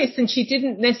do this. And she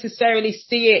didn't necessarily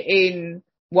see it in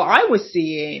what I was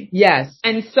seeing. Yes.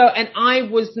 And I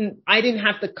didn't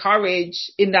have the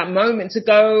courage in that moment to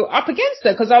go up against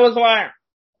her because I was like,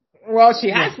 well, she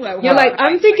has worked. You're like,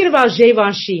 I'm thinking about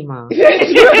Givenchy, Mom. You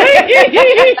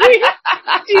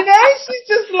know, she's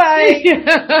just like,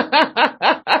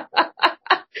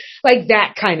 like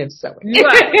that kind of sewing.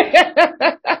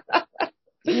 Right.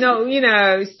 No, you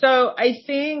know, so I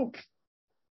think,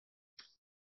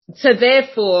 so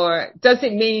therefore, does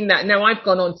it mean that now I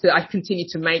continue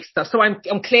to make stuff. So I'm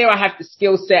clear I have the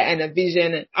skill set and a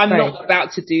vision. I'm not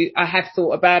about to I have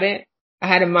thought about it. I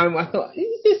had a moment where I thought, do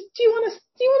you want to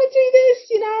do this?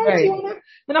 You know, right. Do you want to?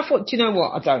 And I thought, do you know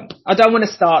what? I don't want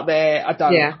to start there. I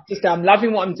don't. Yeah. I'm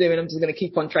loving what I'm doing. I'm just going to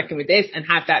keep on trekking with this and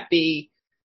have that be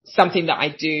something that I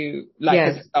do like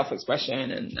as a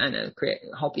self-expression and a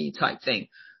hobby type thing.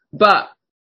 But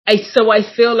so I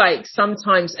feel like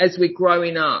sometimes as we're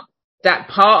growing up, that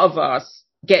part of us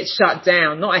gets shut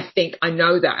down. I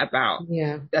know that about.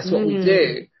 Yeah. That's what we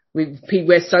do.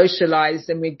 We're socialized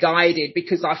and we're guided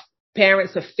because our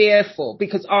parents are fearful,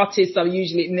 because artists are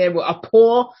usually are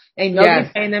poor, ain't nobody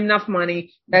paying them enough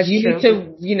money. That's true.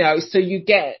 So you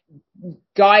get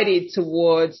guided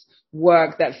towards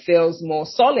work that feels more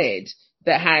solid,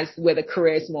 where the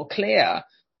career is more clear,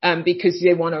 because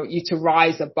they want you to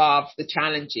rise above the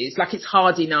challenges. Like it's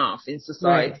hard enough in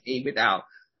society without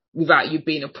you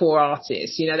being a poor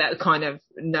artist, you know, that kind of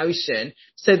notion.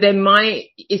 So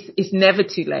it's never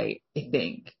too late, I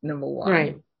think, number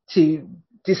one, to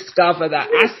discover that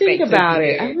aspect. Think about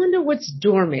it. I wonder what's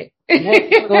dormant.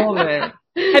 What's dormant?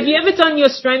 Have you ever done your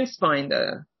Strengths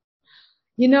Finder?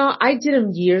 You know, I did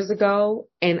them years ago,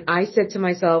 and I said to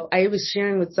myself, I was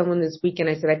sharing with someone this weekend,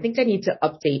 I said, I think I need to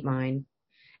update mine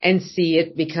and see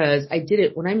it, because I did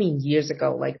it, when I mean years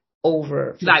ago, like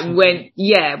over. Like when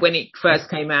it first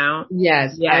came out.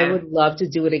 Yes. Yeah. I would love to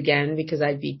do it again because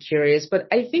I'd be curious. But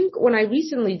I think when I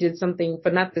recently did something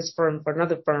for not this firm, for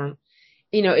another firm,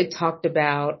 you know, it talked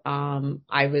about,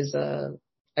 I was a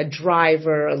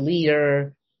driver, a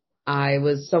leader. I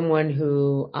was someone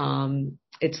who,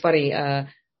 it's funny,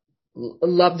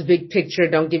 loved the big picture.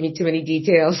 Don't give me too many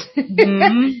details.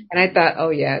 And I thought, oh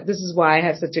yeah, this is why I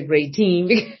have such a great team,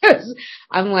 because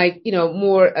I'm like, you know,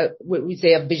 more, what we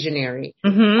say, a visionary.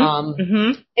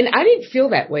 And I didn't feel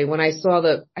that way when I saw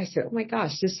I said, oh my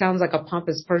gosh, this sounds like a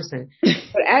pompous person.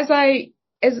 But as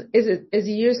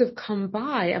the years have come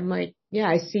by, I'm like, yeah,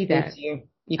 I see that. You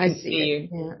can see it.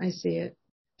 Yeah, I see it.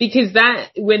 Because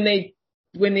when they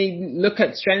look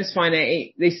at Strengths Finder,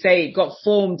 they say it got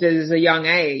formed as a young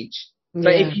age.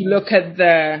 But if you look at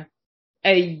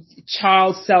a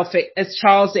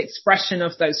child's expression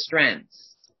of those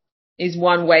strengths is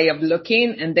one way of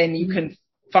looking, and then you can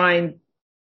find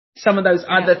some of those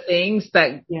other things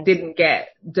that didn't get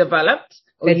developed.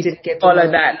 Or you didn't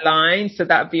follow that line, so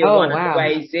that'd be one of the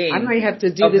ways in. I might have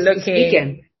to do this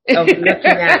weekend. Of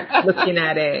looking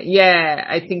at it. Yeah,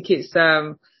 I think it's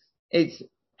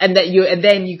and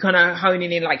then you kind of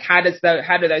honing in, like, how do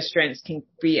those strengths can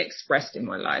be expressed in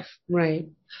my life? Right.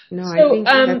 No, so, I think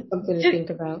that's something to think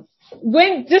about.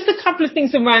 Just a couple of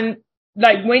things around,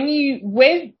 like,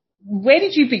 where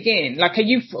did you begin? Like, are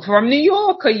you from New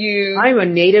York? I'm a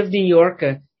native New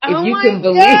Yorker. If you can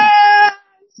believe.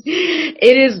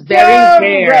 It is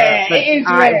very rare. It is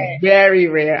rare. Very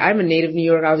rare. I'm a native New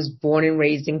Yorker. I was born and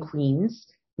raised in Queens,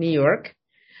 New York.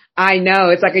 I know,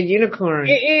 it's like a unicorn.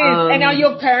 It is. And where are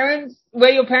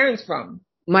your parents from?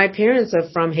 My parents are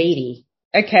from Haiti.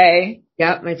 Okay.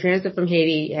 Yep, my parents are from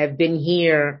Haiti, have been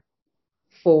here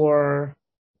for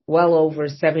well over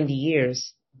 70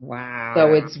 years. Wow.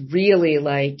 So it's really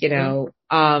like, you know,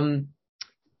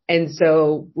 and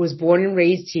so was born and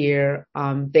raised here.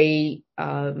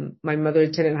 My mother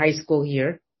attended high school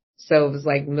here. So it was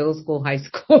like middle school, high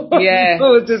school. Yeah.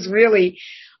 So it was just really,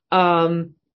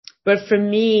 but for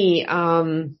me,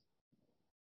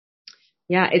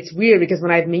 it's weird because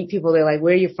when I meet people, they're like,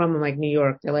 where are you from? I'm like, New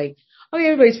York. They're like, oh yeah,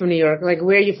 everybody's from New York. Like,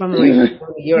 where are you from? I'm like,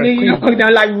 New York. New York.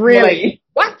 They're like, really?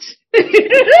 Like, what?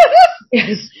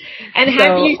 Yes. And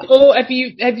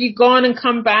have you gone and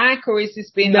come back, or has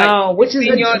this been which is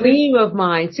a dream of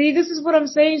mine. See, this is what I'm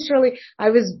saying, Shirley. I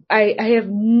have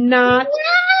not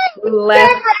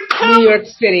left New York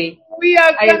City. We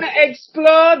are going to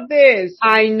explore this.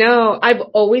 I know. I've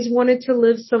always wanted to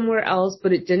live somewhere else,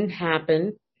 but it didn't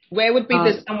happen. Where would be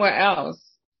the somewhere else?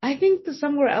 I think the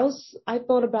somewhere else I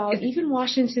thought about, even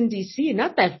Washington, D.C.,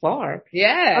 not that far.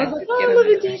 Yeah. I was like, I live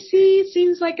in D.C. It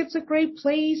seems like it's a great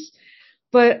place.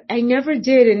 But I never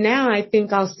did. And now I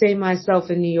think I'll stay myself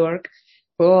in New York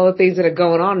for all the things that are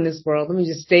going on in this world. Let me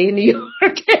just stay in New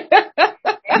York.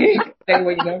 Stay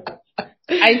where you go.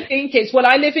 I think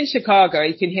I live in Chicago.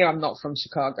 You can hear I'm not from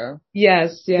Chicago.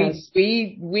 Yes.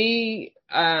 We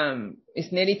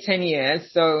it's nearly 10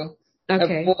 years. So at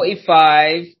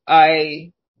 45,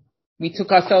 we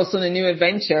took ourselves on a new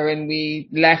adventure and we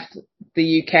left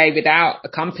the UK without a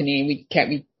company. I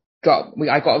got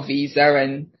a visa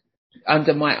and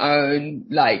under my own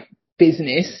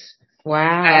business.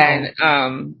 Wow.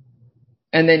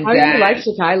 And then how do you like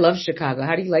Chicago? I love Chicago.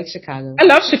 How do you like Chicago? I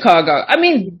love Chicago. I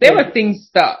mean, there are things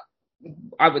that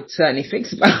I would certainly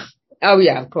fix about. Oh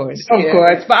yeah, of course. Of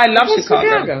course. But I love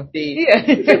Chicago.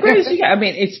 Yeah. I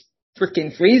mean, it's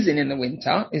freaking freezing in the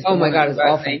winter. Oh my God, it's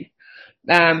awful.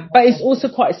 But it's also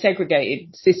quite a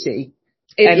segregated city.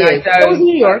 It is. So is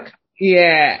New York.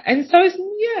 Yeah. And so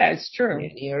it's true.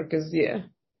 Yeah, New York is,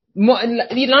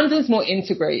 London's more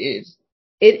integrated.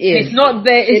 It is. It's not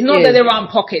that there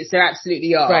aren't pockets. There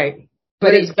absolutely are. Right.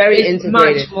 But it's very integrated.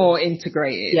 Much more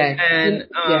integrated. Yeah.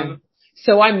 And,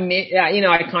 so I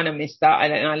kind of miss that.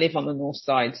 And I live on the north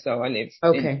side. So I live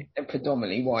in a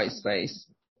predominantly white space.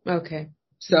 Okay.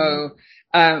 So,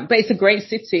 but it's a great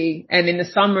city. And in the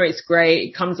summer, it's great.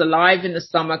 It comes alive in the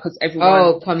summer because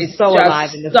everyone is so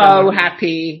alive in the so summer.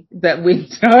 happy that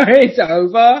winter is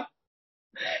over.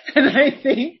 And I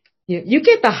think, you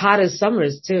get the hottest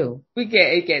summers too.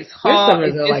 It gets hot.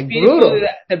 Your summers are brutal.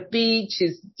 The beach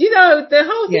is, the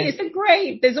whole thing. It's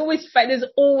great. There's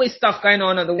always stuff going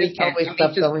on the weekend.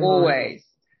 Always.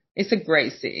 It's a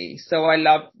great city. So I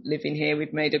love living here.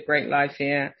 We've made a great life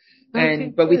here.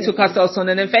 But we took ourselves on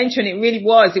an adventure and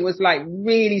it was like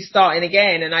really starting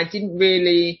again. And I didn't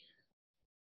really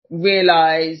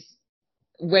realize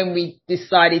when we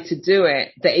decided to do it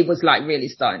that it was like really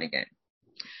starting again.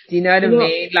 Do you know what I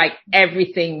mean? Like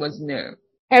everything was new.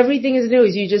 Everything is new.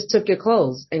 You just took your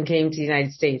clothes and came to the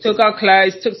United States. Took our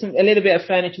clothes, took a little bit of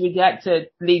furniture. We had to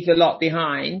leave a lot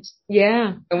behind.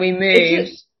 Yeah. And we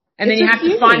moved. And then you have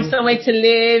to find somewhere to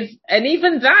live. And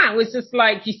even that was just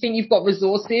like, you think you've got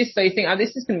resources. So you think,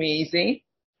 this is going to be easy.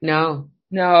 No.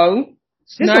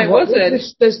 It wasn't.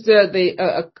 There's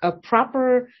a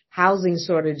proper housing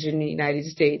shortage in the United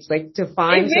States. Like to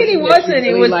find it really wasn't.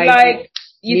 It was like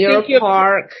near a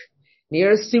park,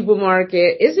 near a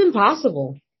supermarket. It's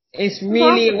impossible. It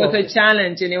was a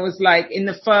challenge. And it was like in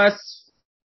the first,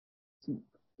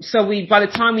 by the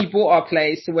time we bought our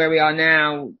place to where we are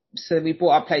now, so we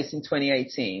bought our place in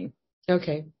 2018.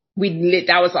 Okay.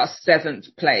 That was our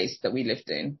 7th place that we lived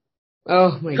in.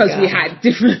 Oh my God. Because we had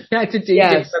to do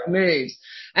different moves.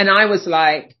 And I was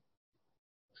like,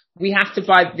 we have to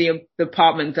buy the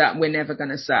apartment that we're never going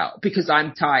to sell because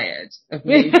I'm tired of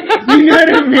moving. You know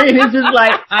what I mean? It's just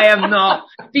like, I am not.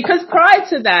 Because prior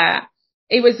to that,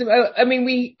 it was,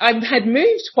 I had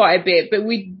moved quite a bit, but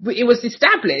it was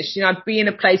established. I'd been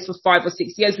in a place for 5 or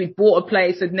 6 years. We bought a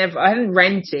place. I hadn't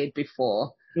rented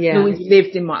before. Yeah. I always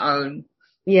lived in my own.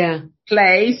 Yeah.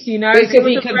 Place,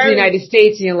 Basically, you come to the United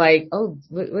States and you're like,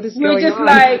 what is going on? You're just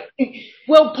like,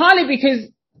 well, partly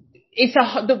because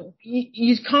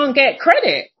you can't get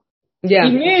credit. Yeah.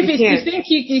 You move, you think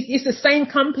it's the same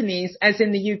companies as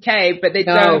in the UK, but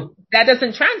that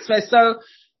doesn't transfer. So,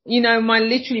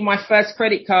 my first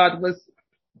credit card was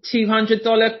 $200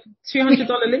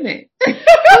 limit.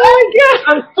 Oh my God.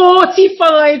 I'm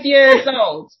 45 years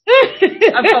old.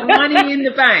 I've got money in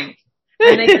the bank.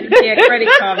 And they give me a credit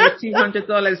card with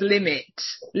 $200 limit.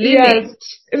 Yes,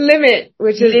 limit,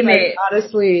 which is like,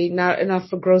 honestly not enough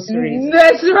for groceries.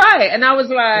 That's right. And I was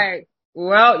like,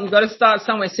 well, you got to start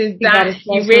somewhere. Since that,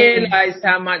 you realize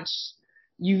how much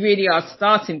you really are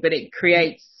starting, but it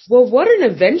creates. Well, what an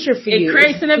adventure for you. It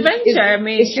creates an adventure.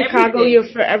 Is Chicago your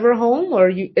forever home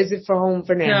or is it for home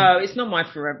for now? No, it's not my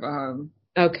forever home.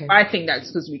 Okay. I think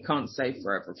that's because we can't say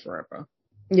forever.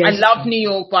 Yes. I love New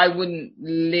York, but I wouldn't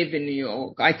live in New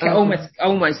York. I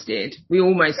almost did. We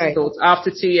almost thought, after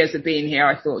 2 years of being here,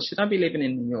 I thought, should I be living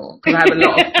in New York? Because I have a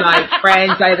lot of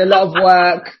friends, I had a lot of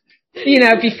work.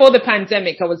 Before the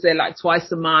pandemic, I was there twice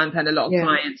a month, had a lot of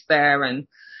clients there. And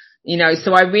You know,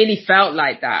 so I really felt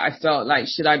like that. I felt like,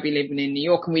 should I be living in New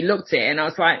York? And we looked at it and I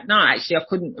was like, no, actually I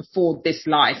couldn't afford this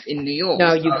life in New York.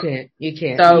 No, you can't. You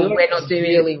can't. So we're not doing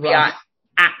really we are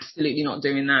absolutely not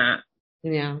doing that.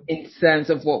 Yeah. In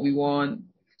terms of what we want.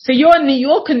 So you're a New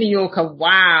Yorker.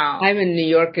 Wow. I'm a New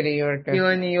Yorker. You're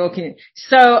a New Yorker.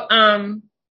 So,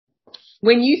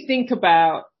 when you think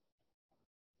about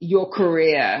your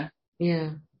career.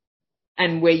 Yeah.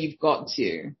 And where you've got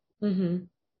to. Mm-hmm.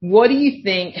 What do you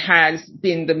think has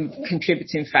been the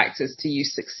contributing factors to you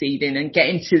succeeding and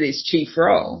getting to this chief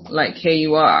role? Like, here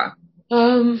you are.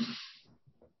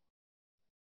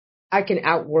 I can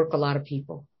outwork a lot of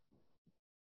people.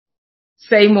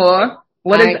 Say more.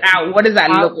 What does that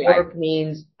look like? Outwork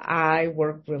means I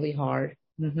work really hard.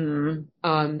 To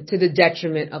the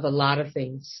detriment of a lot of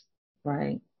things.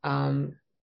 Right. And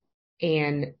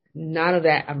none of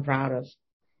that I'm proud of.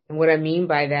 And what I mean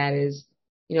by that is,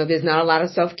 you know, there's not a lot of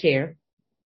self-care.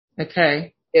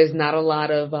 Okay. There's not a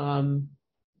lot of,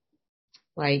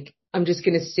 like, I'm just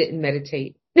going to sit and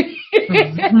meditate.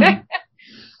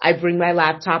 I bring my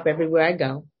laptop everywhere I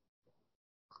go,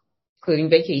 including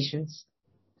vacations.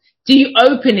 Do you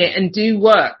open it and do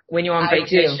work when you're on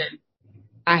vacation? Do.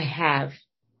 I have.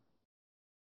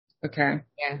 Okay.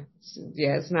 Yeah,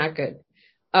 it's not good.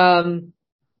 And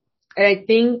I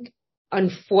think,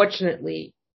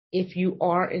 unfortunately, if you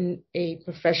are in a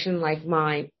profession like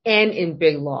mine and in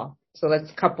big law, so let's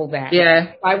couple that. Yeah.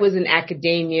 If I was in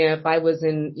academia, if I was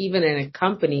even in a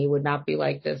company, it would not be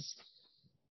like this.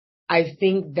 I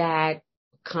think that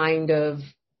kind of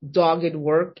dogged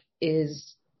work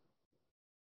is,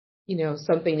 you know,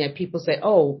 something that people say,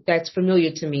 oh, that's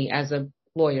familiar to me as a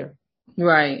lawyer.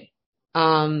 Right.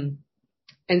 And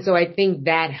so I think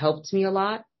that helped me a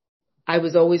lot. I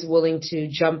was always willing to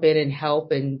jump in and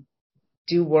help and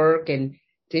do work and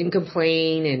didn't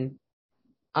complain.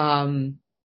 And,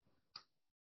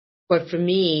 but for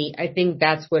me, I think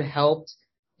that's what helped.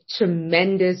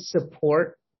 Tremendous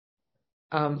support,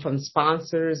 from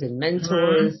sponsors and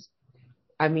mentors.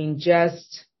 I mean,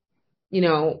 just, you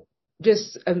know,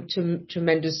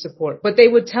 tremendous support. But they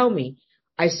would tell me,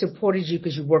 I supported you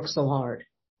because you work so hard.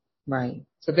 Right.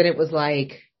 So then it was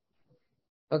like,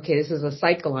 okay, this is a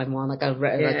cycle I'm on, like a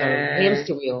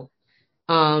hamster wheel.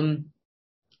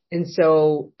 And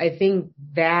so I think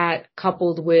that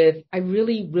coupled with, I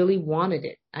really, really wanted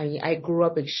it. I grew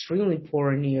up extremely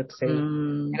poor in New York City.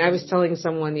 And I was telling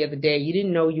someone the other day, you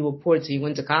didn't know you were poor till you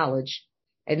went to college.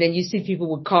 And then you see people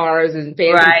with cars and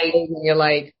fancy things and you're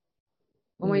like,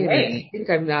 oh, wait a minute, I think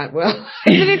I'm not, well, I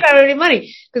didn't have any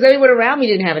money because everyone around me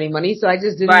didn't have any money. So I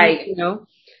just didn't, you know.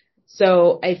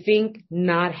 So I think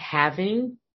not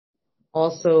having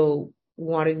also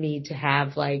wanted me to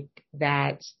have like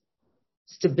that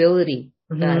stability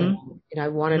that I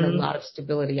wanted a lot of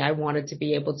stability. I wanted to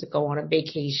be able to go on a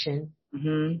vacation.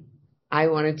 I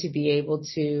wanted to be able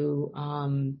to,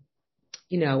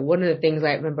 you know, one of the things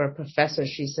I remember a professor,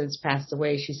 she since passed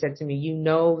away, she said to me, you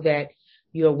know that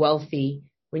you're wealthy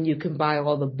when you can buy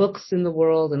all the books in the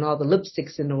world and all the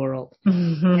lipsticks in the world.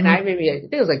 And I remember, I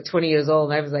think I was like 20 years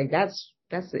old. And I was like, that's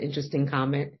an interesting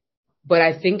comment. But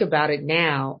I think about it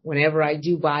now, whenever I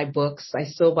do buy books, I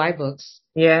still buy books.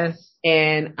 Yes.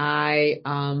 And I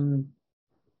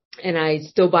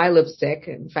still buy lipstick.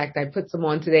 In fact, I put some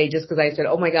on today just because I said,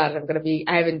 oh my God,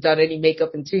 I haven't done any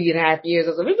makeup in 2.5 years. I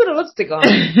was like, let me put a lipstick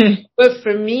on. But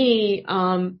for me,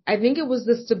 I think it was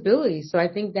the stability. So I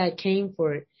think that came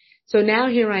for it. So now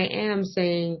here I am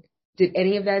saying, did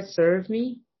any of that serve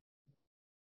me?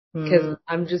 Because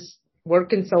I'm just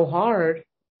working so hard,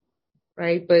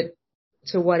 right? But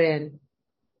to what end?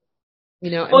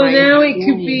 You know, well, now it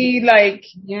could be like,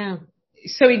 yeah.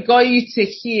 So it got you to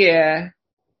here.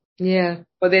 Yeah.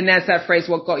 But then there's that phrase,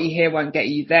 what got you here won't get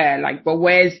you there. Like, but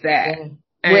where's there?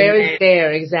 Yeah. Where is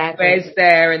there? Exactly. Where's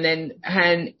there? And then,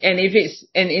 and if it's,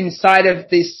 and inside of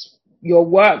this, your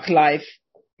work life,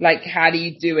 like, how do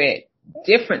you do it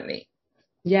differently?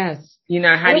 Yes. You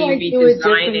know, how do you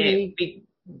redesign it?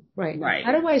 Right.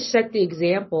 How do I set the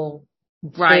example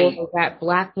for that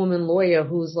Black woman lawyer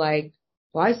who's like,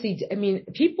 well, I mean,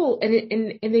 people,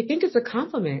 and they think it's a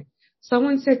compliment.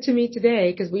 Someone said to me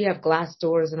today, because we have glass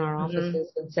doors in our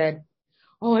offices, and said,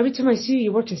 oh, every time I see you,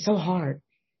 you're working so hard.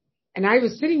 And I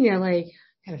was sitting there like,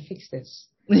 I gotta fix this.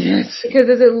 Yes. Because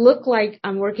does it look like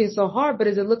I'm working so hard, but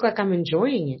does it look like I'm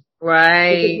enjoying it?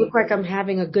 Right. Does it look like I'm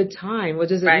having a good time? Or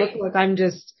does it look like I'm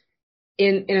just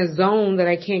in a zone that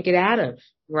I can't get out of?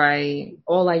 Right.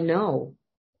 All I know.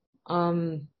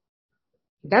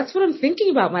 That's what I'm thinking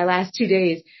about my last 2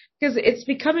 days, because it's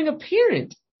becoming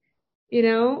apparent. You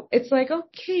know, it's like,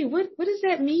 okay, what does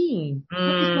that mean?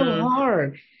 It's so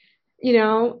hard. you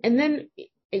know, and then,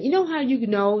 you know how you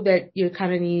know that you're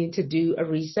kind of needing to do a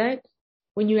reset?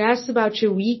 When you ask about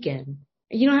your weekend,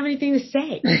 and you don't have anything to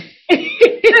say.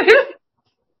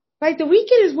 Like, the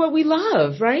weekend is what we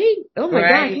love, right? Oh my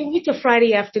God, it's a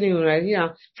Friday afternoon, right? You know,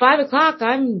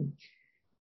 5:00,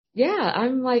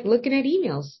 I'm like looking at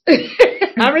emails.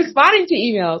 I'm responding to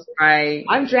emails. Right.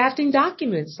 I'm drafting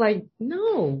documents. Like,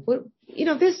 no, what, you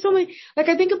know, there's so many, like,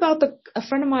 I think about a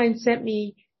friend of mine sent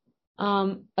me,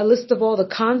 a list of all the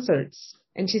concerts,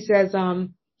 and she says, are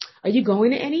you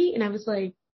going to any? And I was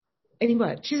like, any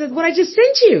what? She said, what I just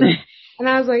sent you. And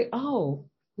I was like, oh,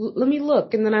 let me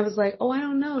look. And then I was like, oh, I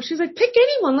don't know. She's like, pick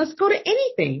anyone. Let's go to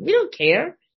anything. We don't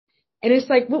care. And it's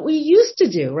like what we used to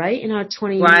do, right? In our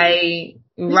 20s. Right.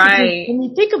 When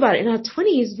you think about it, in our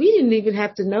 20s, we didn't even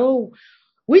have to know.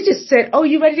 We just said, oh,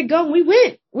 you ready to go? And we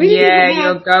went. We didn't even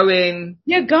have, you're going.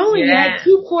 You're going. Yeah. You had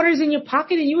 2 quarters in your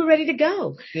pocket and you were ready to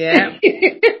go. Yeah.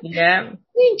 Yeah.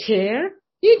 You didn't care.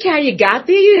 You didn't care how you got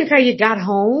there. You didn't care how you got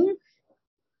home.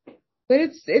 But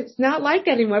it's not like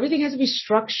that anymore. Everything has to be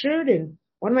structured, and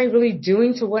what am I really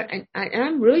doing to what? And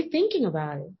I'm really thinking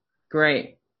about it.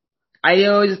 Great. I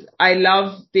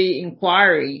love the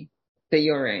inquiry that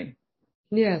you're in.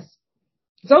 Yes.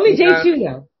 It's only day 2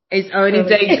 though. It's only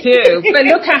day 2. But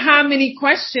look at how many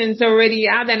questions already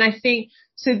out there. And I think,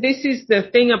 so this is the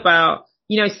thing about,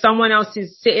 you know, someone else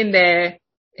is sitting there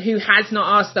who has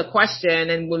not asked a question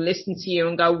and will listen to you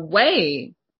and go,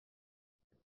 wait.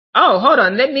 Oh, hold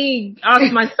on. Let me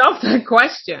ask myself that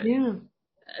question. Yeah.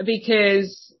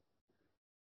 Because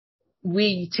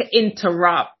to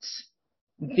interrupt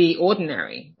the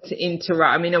ordinary,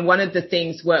 I mean, and one of the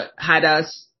things what had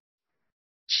us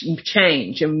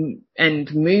change and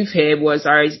move here was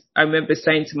I remember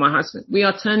saying to my husband, we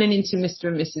are turning into Mr.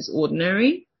 and Mrs.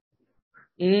 Ordinary.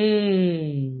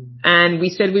 And we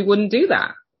said we wouldn't do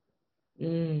that.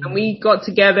 And we got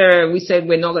together and we said,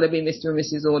 we're not going to be Mr. and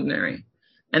Mrs. Ordinary.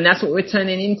 And that's what we're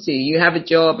turning into. You have a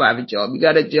job, I have a job. You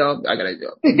got a job, I got a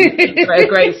job. We got a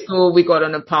great school, we got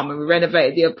an apartment. We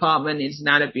renovated the apartment. It's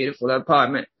now a beautiful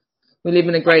apartment. We live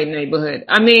in a great neighborhood.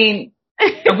 I mean,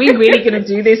 are we really going to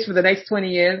do this for the next 20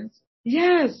 years?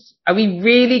 Yes. Are we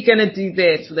really going to do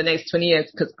this for the next 20 years?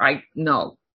 Because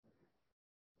no.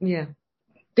 Yeah.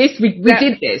 We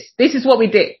did this. This is what we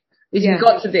did. We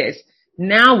got to this.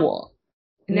 Now what?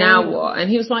 Now what? And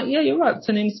he was like, yeah, you're right.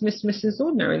 Turning into Mrs.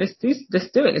 Ordinary. Let's do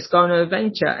it. Let's go on an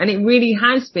adventure. And it really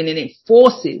has been, and it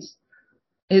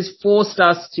has forced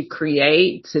us to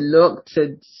create, to look,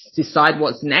 to decide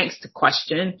what's next, to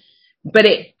question. But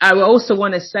I also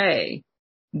want to say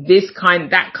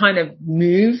that kind of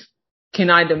move can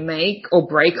either make or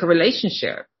break a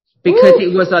relationship, because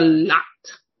it was a lot.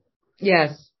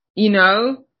 Yes. You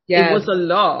know? Yes. It was a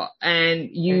lot, and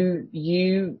we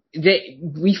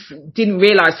didn't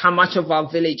realize how much of our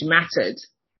village mattered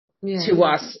to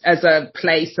us as a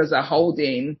place, as a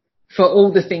holding, for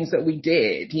all the things that we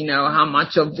did. You know, how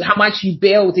much you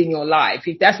build in your life.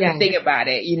 If that's the thing about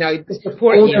it, you know, the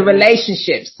support, all the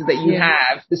relationships that you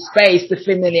have, the space, the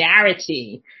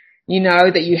familiarity, you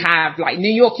know, that you have, like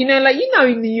New York. You know,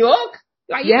 New York.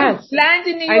 Like, yes, land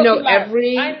in New York.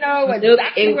 I know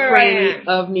exactly where I am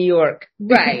of New York.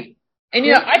 Right. And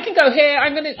you know, I can go here.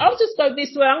 I'll just go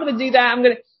this way. I'm going to do that.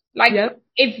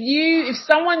 If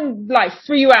someone like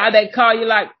threw you out of their car, you're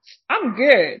like, I'm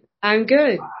good.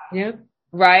 Yep.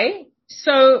 Right.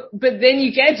 So, but then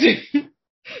you get to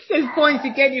there's points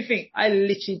again, you think, I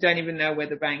literally don't even know where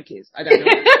the bank is. I don't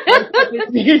know.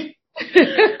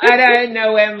 I don't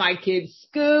know where my kid's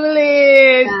school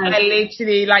is. I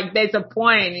literally, there's a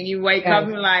point and you wake up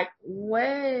and you're like,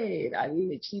 wait, I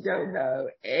literally don't know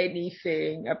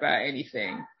anything about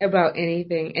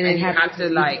anything. And then you have to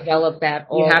develop that.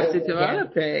 You have to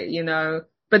develop it, you know.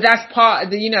 But that's part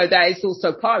of that is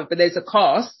also part of it. But there's a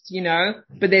cost, you know,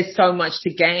 but there's so much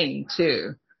to gain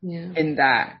too in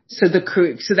that. So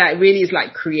that really is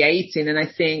like creating. And I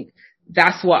think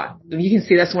that's what you can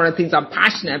see. That's one of the things I'm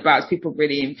passionate about, is people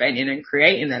really inventing and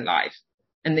creating their life.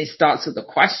 And it starts with a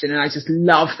question. And I just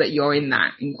love that you're in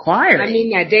that inquiry. I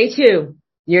mean, day 2.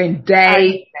 You're in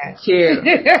day 2.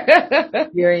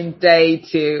 You're in day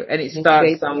 2, and it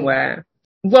starts somewhere.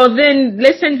 Well, then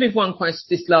let's end with one question.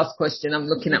 This last question. I'm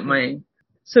looking at mine.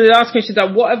 So the last question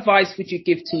is, what advice would you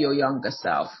give to your younger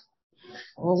self?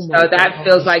 Oh my so that God.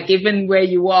 Feels like, given where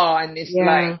you are in this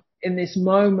in this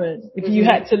moment, if you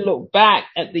had to look back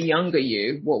at the younger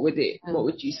you, what would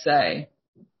you say?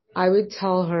 I would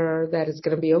tell her that it's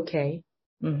going to be okay.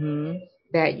 Mm-hmm.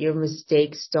 That your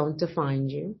mistakes don't define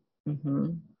you.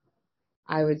 Mm-hmm.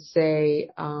 I would say,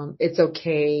 it's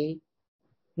okay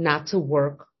not to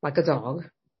work like a dog.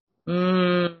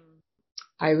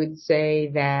 I would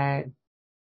say that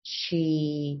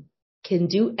she can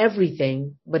do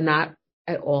everything, but not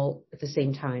at all at the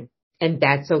same time. And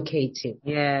that's okay too.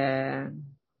 Yeah.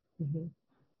 Mm-hmm.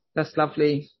 That's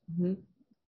lovely. Mm-hmm.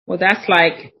 Well, that's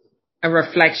like a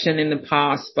reflection in the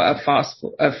past, but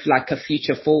a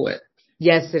future forward.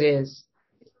 Yes, it is.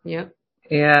 Yep.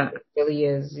 Yeah. It really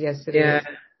is. Yes, it is.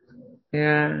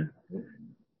 Yeah.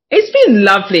 It's been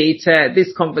lovely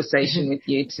this conversation with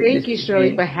you too. Thank you,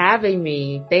 Shirley, for having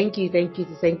me. Thank you so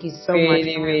much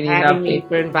for having me,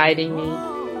 for inviting me.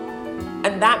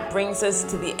 And that brings us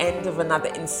to the end of another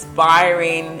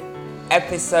inspiring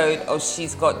episode of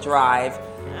She's Got Drive.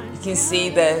 You can see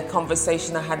the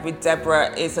conversation I had with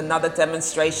Deborah is another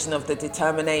demonstration of the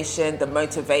determination, the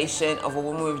motivation of a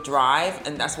woman with drive,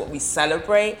 and that's what we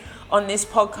celebrate on this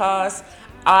podcast.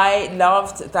 I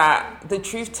loved that the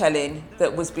truth telling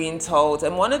that was being told,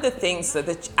 and one of the things that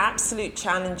the absolute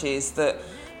challenges that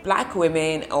Black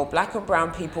women or Black and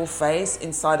brown people face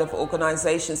inside of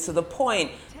organizations, to the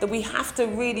point that we have to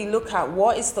really look at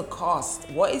what is the cost?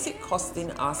 What is it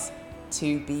costing us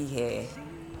to be here?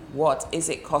 What is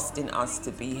it costing us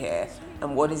to be here?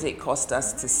 And what does it cost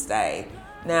us to stay?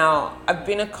 Now, I've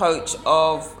been a coach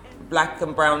of Black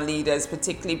and brown leaders,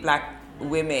 particularly Black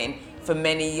women, for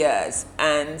many years.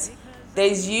 And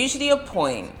there's usually a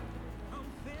point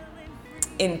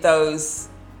in those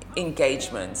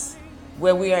engagements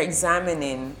where we are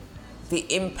examining the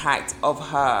impact of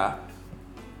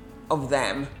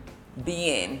them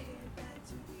being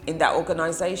in that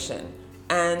organization.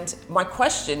 And my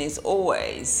question is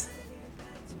always,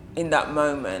 in that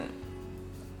moment,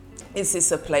 is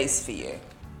this a place for you?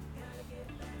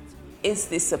 Is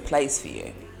this a place for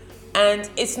you? And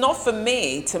it's not for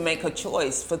me to make a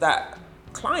choice for that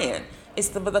client. It's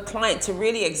for the client to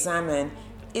really examine,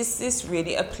 is this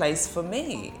really a place for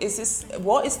me?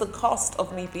 What is the cost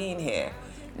of me being here?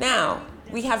 Now,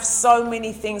 we have so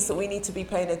many things that we need to be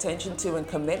paying attention to and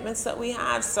commitments that we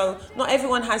have. So not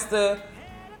everyone has the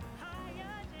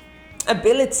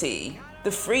ability,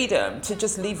 the freedom to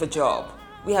just leave a job.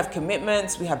 We have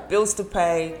commitments, we have bills to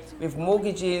pay, we have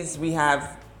mortgages, we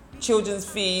have children's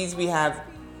fees, we have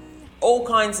all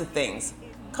kinds of things,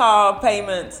 car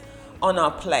payments on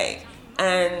our plate.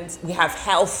 And we have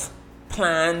health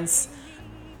plans,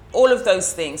 all of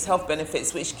those things, health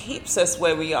benefits, which keeps us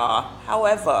where we are.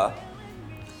 However,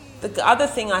 the other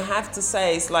thing I have to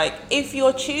say is, like, if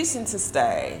you're choosing to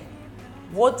stay,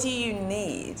 what do you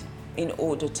need in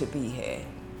order to be here?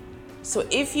 So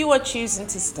if you are choosing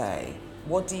to stay,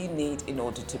 what do you need in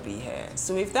order to be here?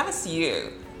 So if that's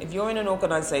you, if you're in an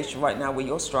organization right now where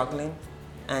you're struggling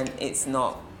and it's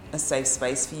not a safe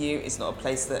space for you, it's not a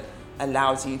place that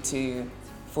allows you to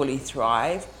fully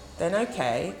thrive, then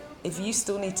okay, if you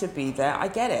still need to be there, I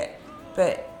get it.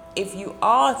 But if you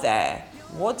are there,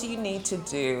 what do you need to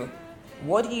do?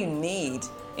 What do you need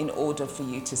in order for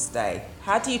you to stay?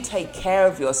 How do you take care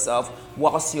of yourself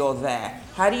whilst you're there?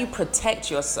 How do you protect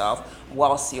yourself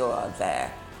whilst you're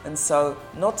there? And so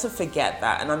not to forget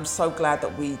that. And I'm so glad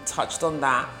that we touched on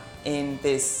that in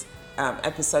this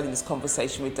episode, in this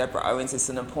conversation with Deborah Owens. It's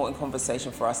an important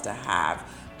conversation for us to have.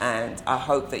 And I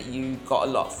hope that you got a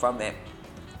lot from it.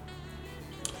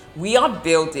 We are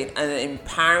building an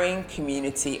empowering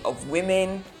community of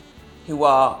women who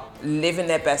are living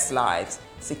their best lives.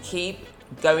 So keep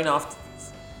going after.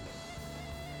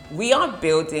 We are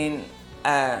building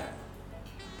a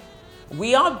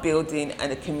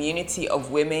community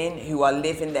of women who are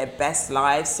living their best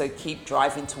lives. So keep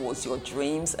driving towards your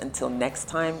dreams. Until next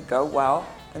time, go well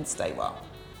and stay well.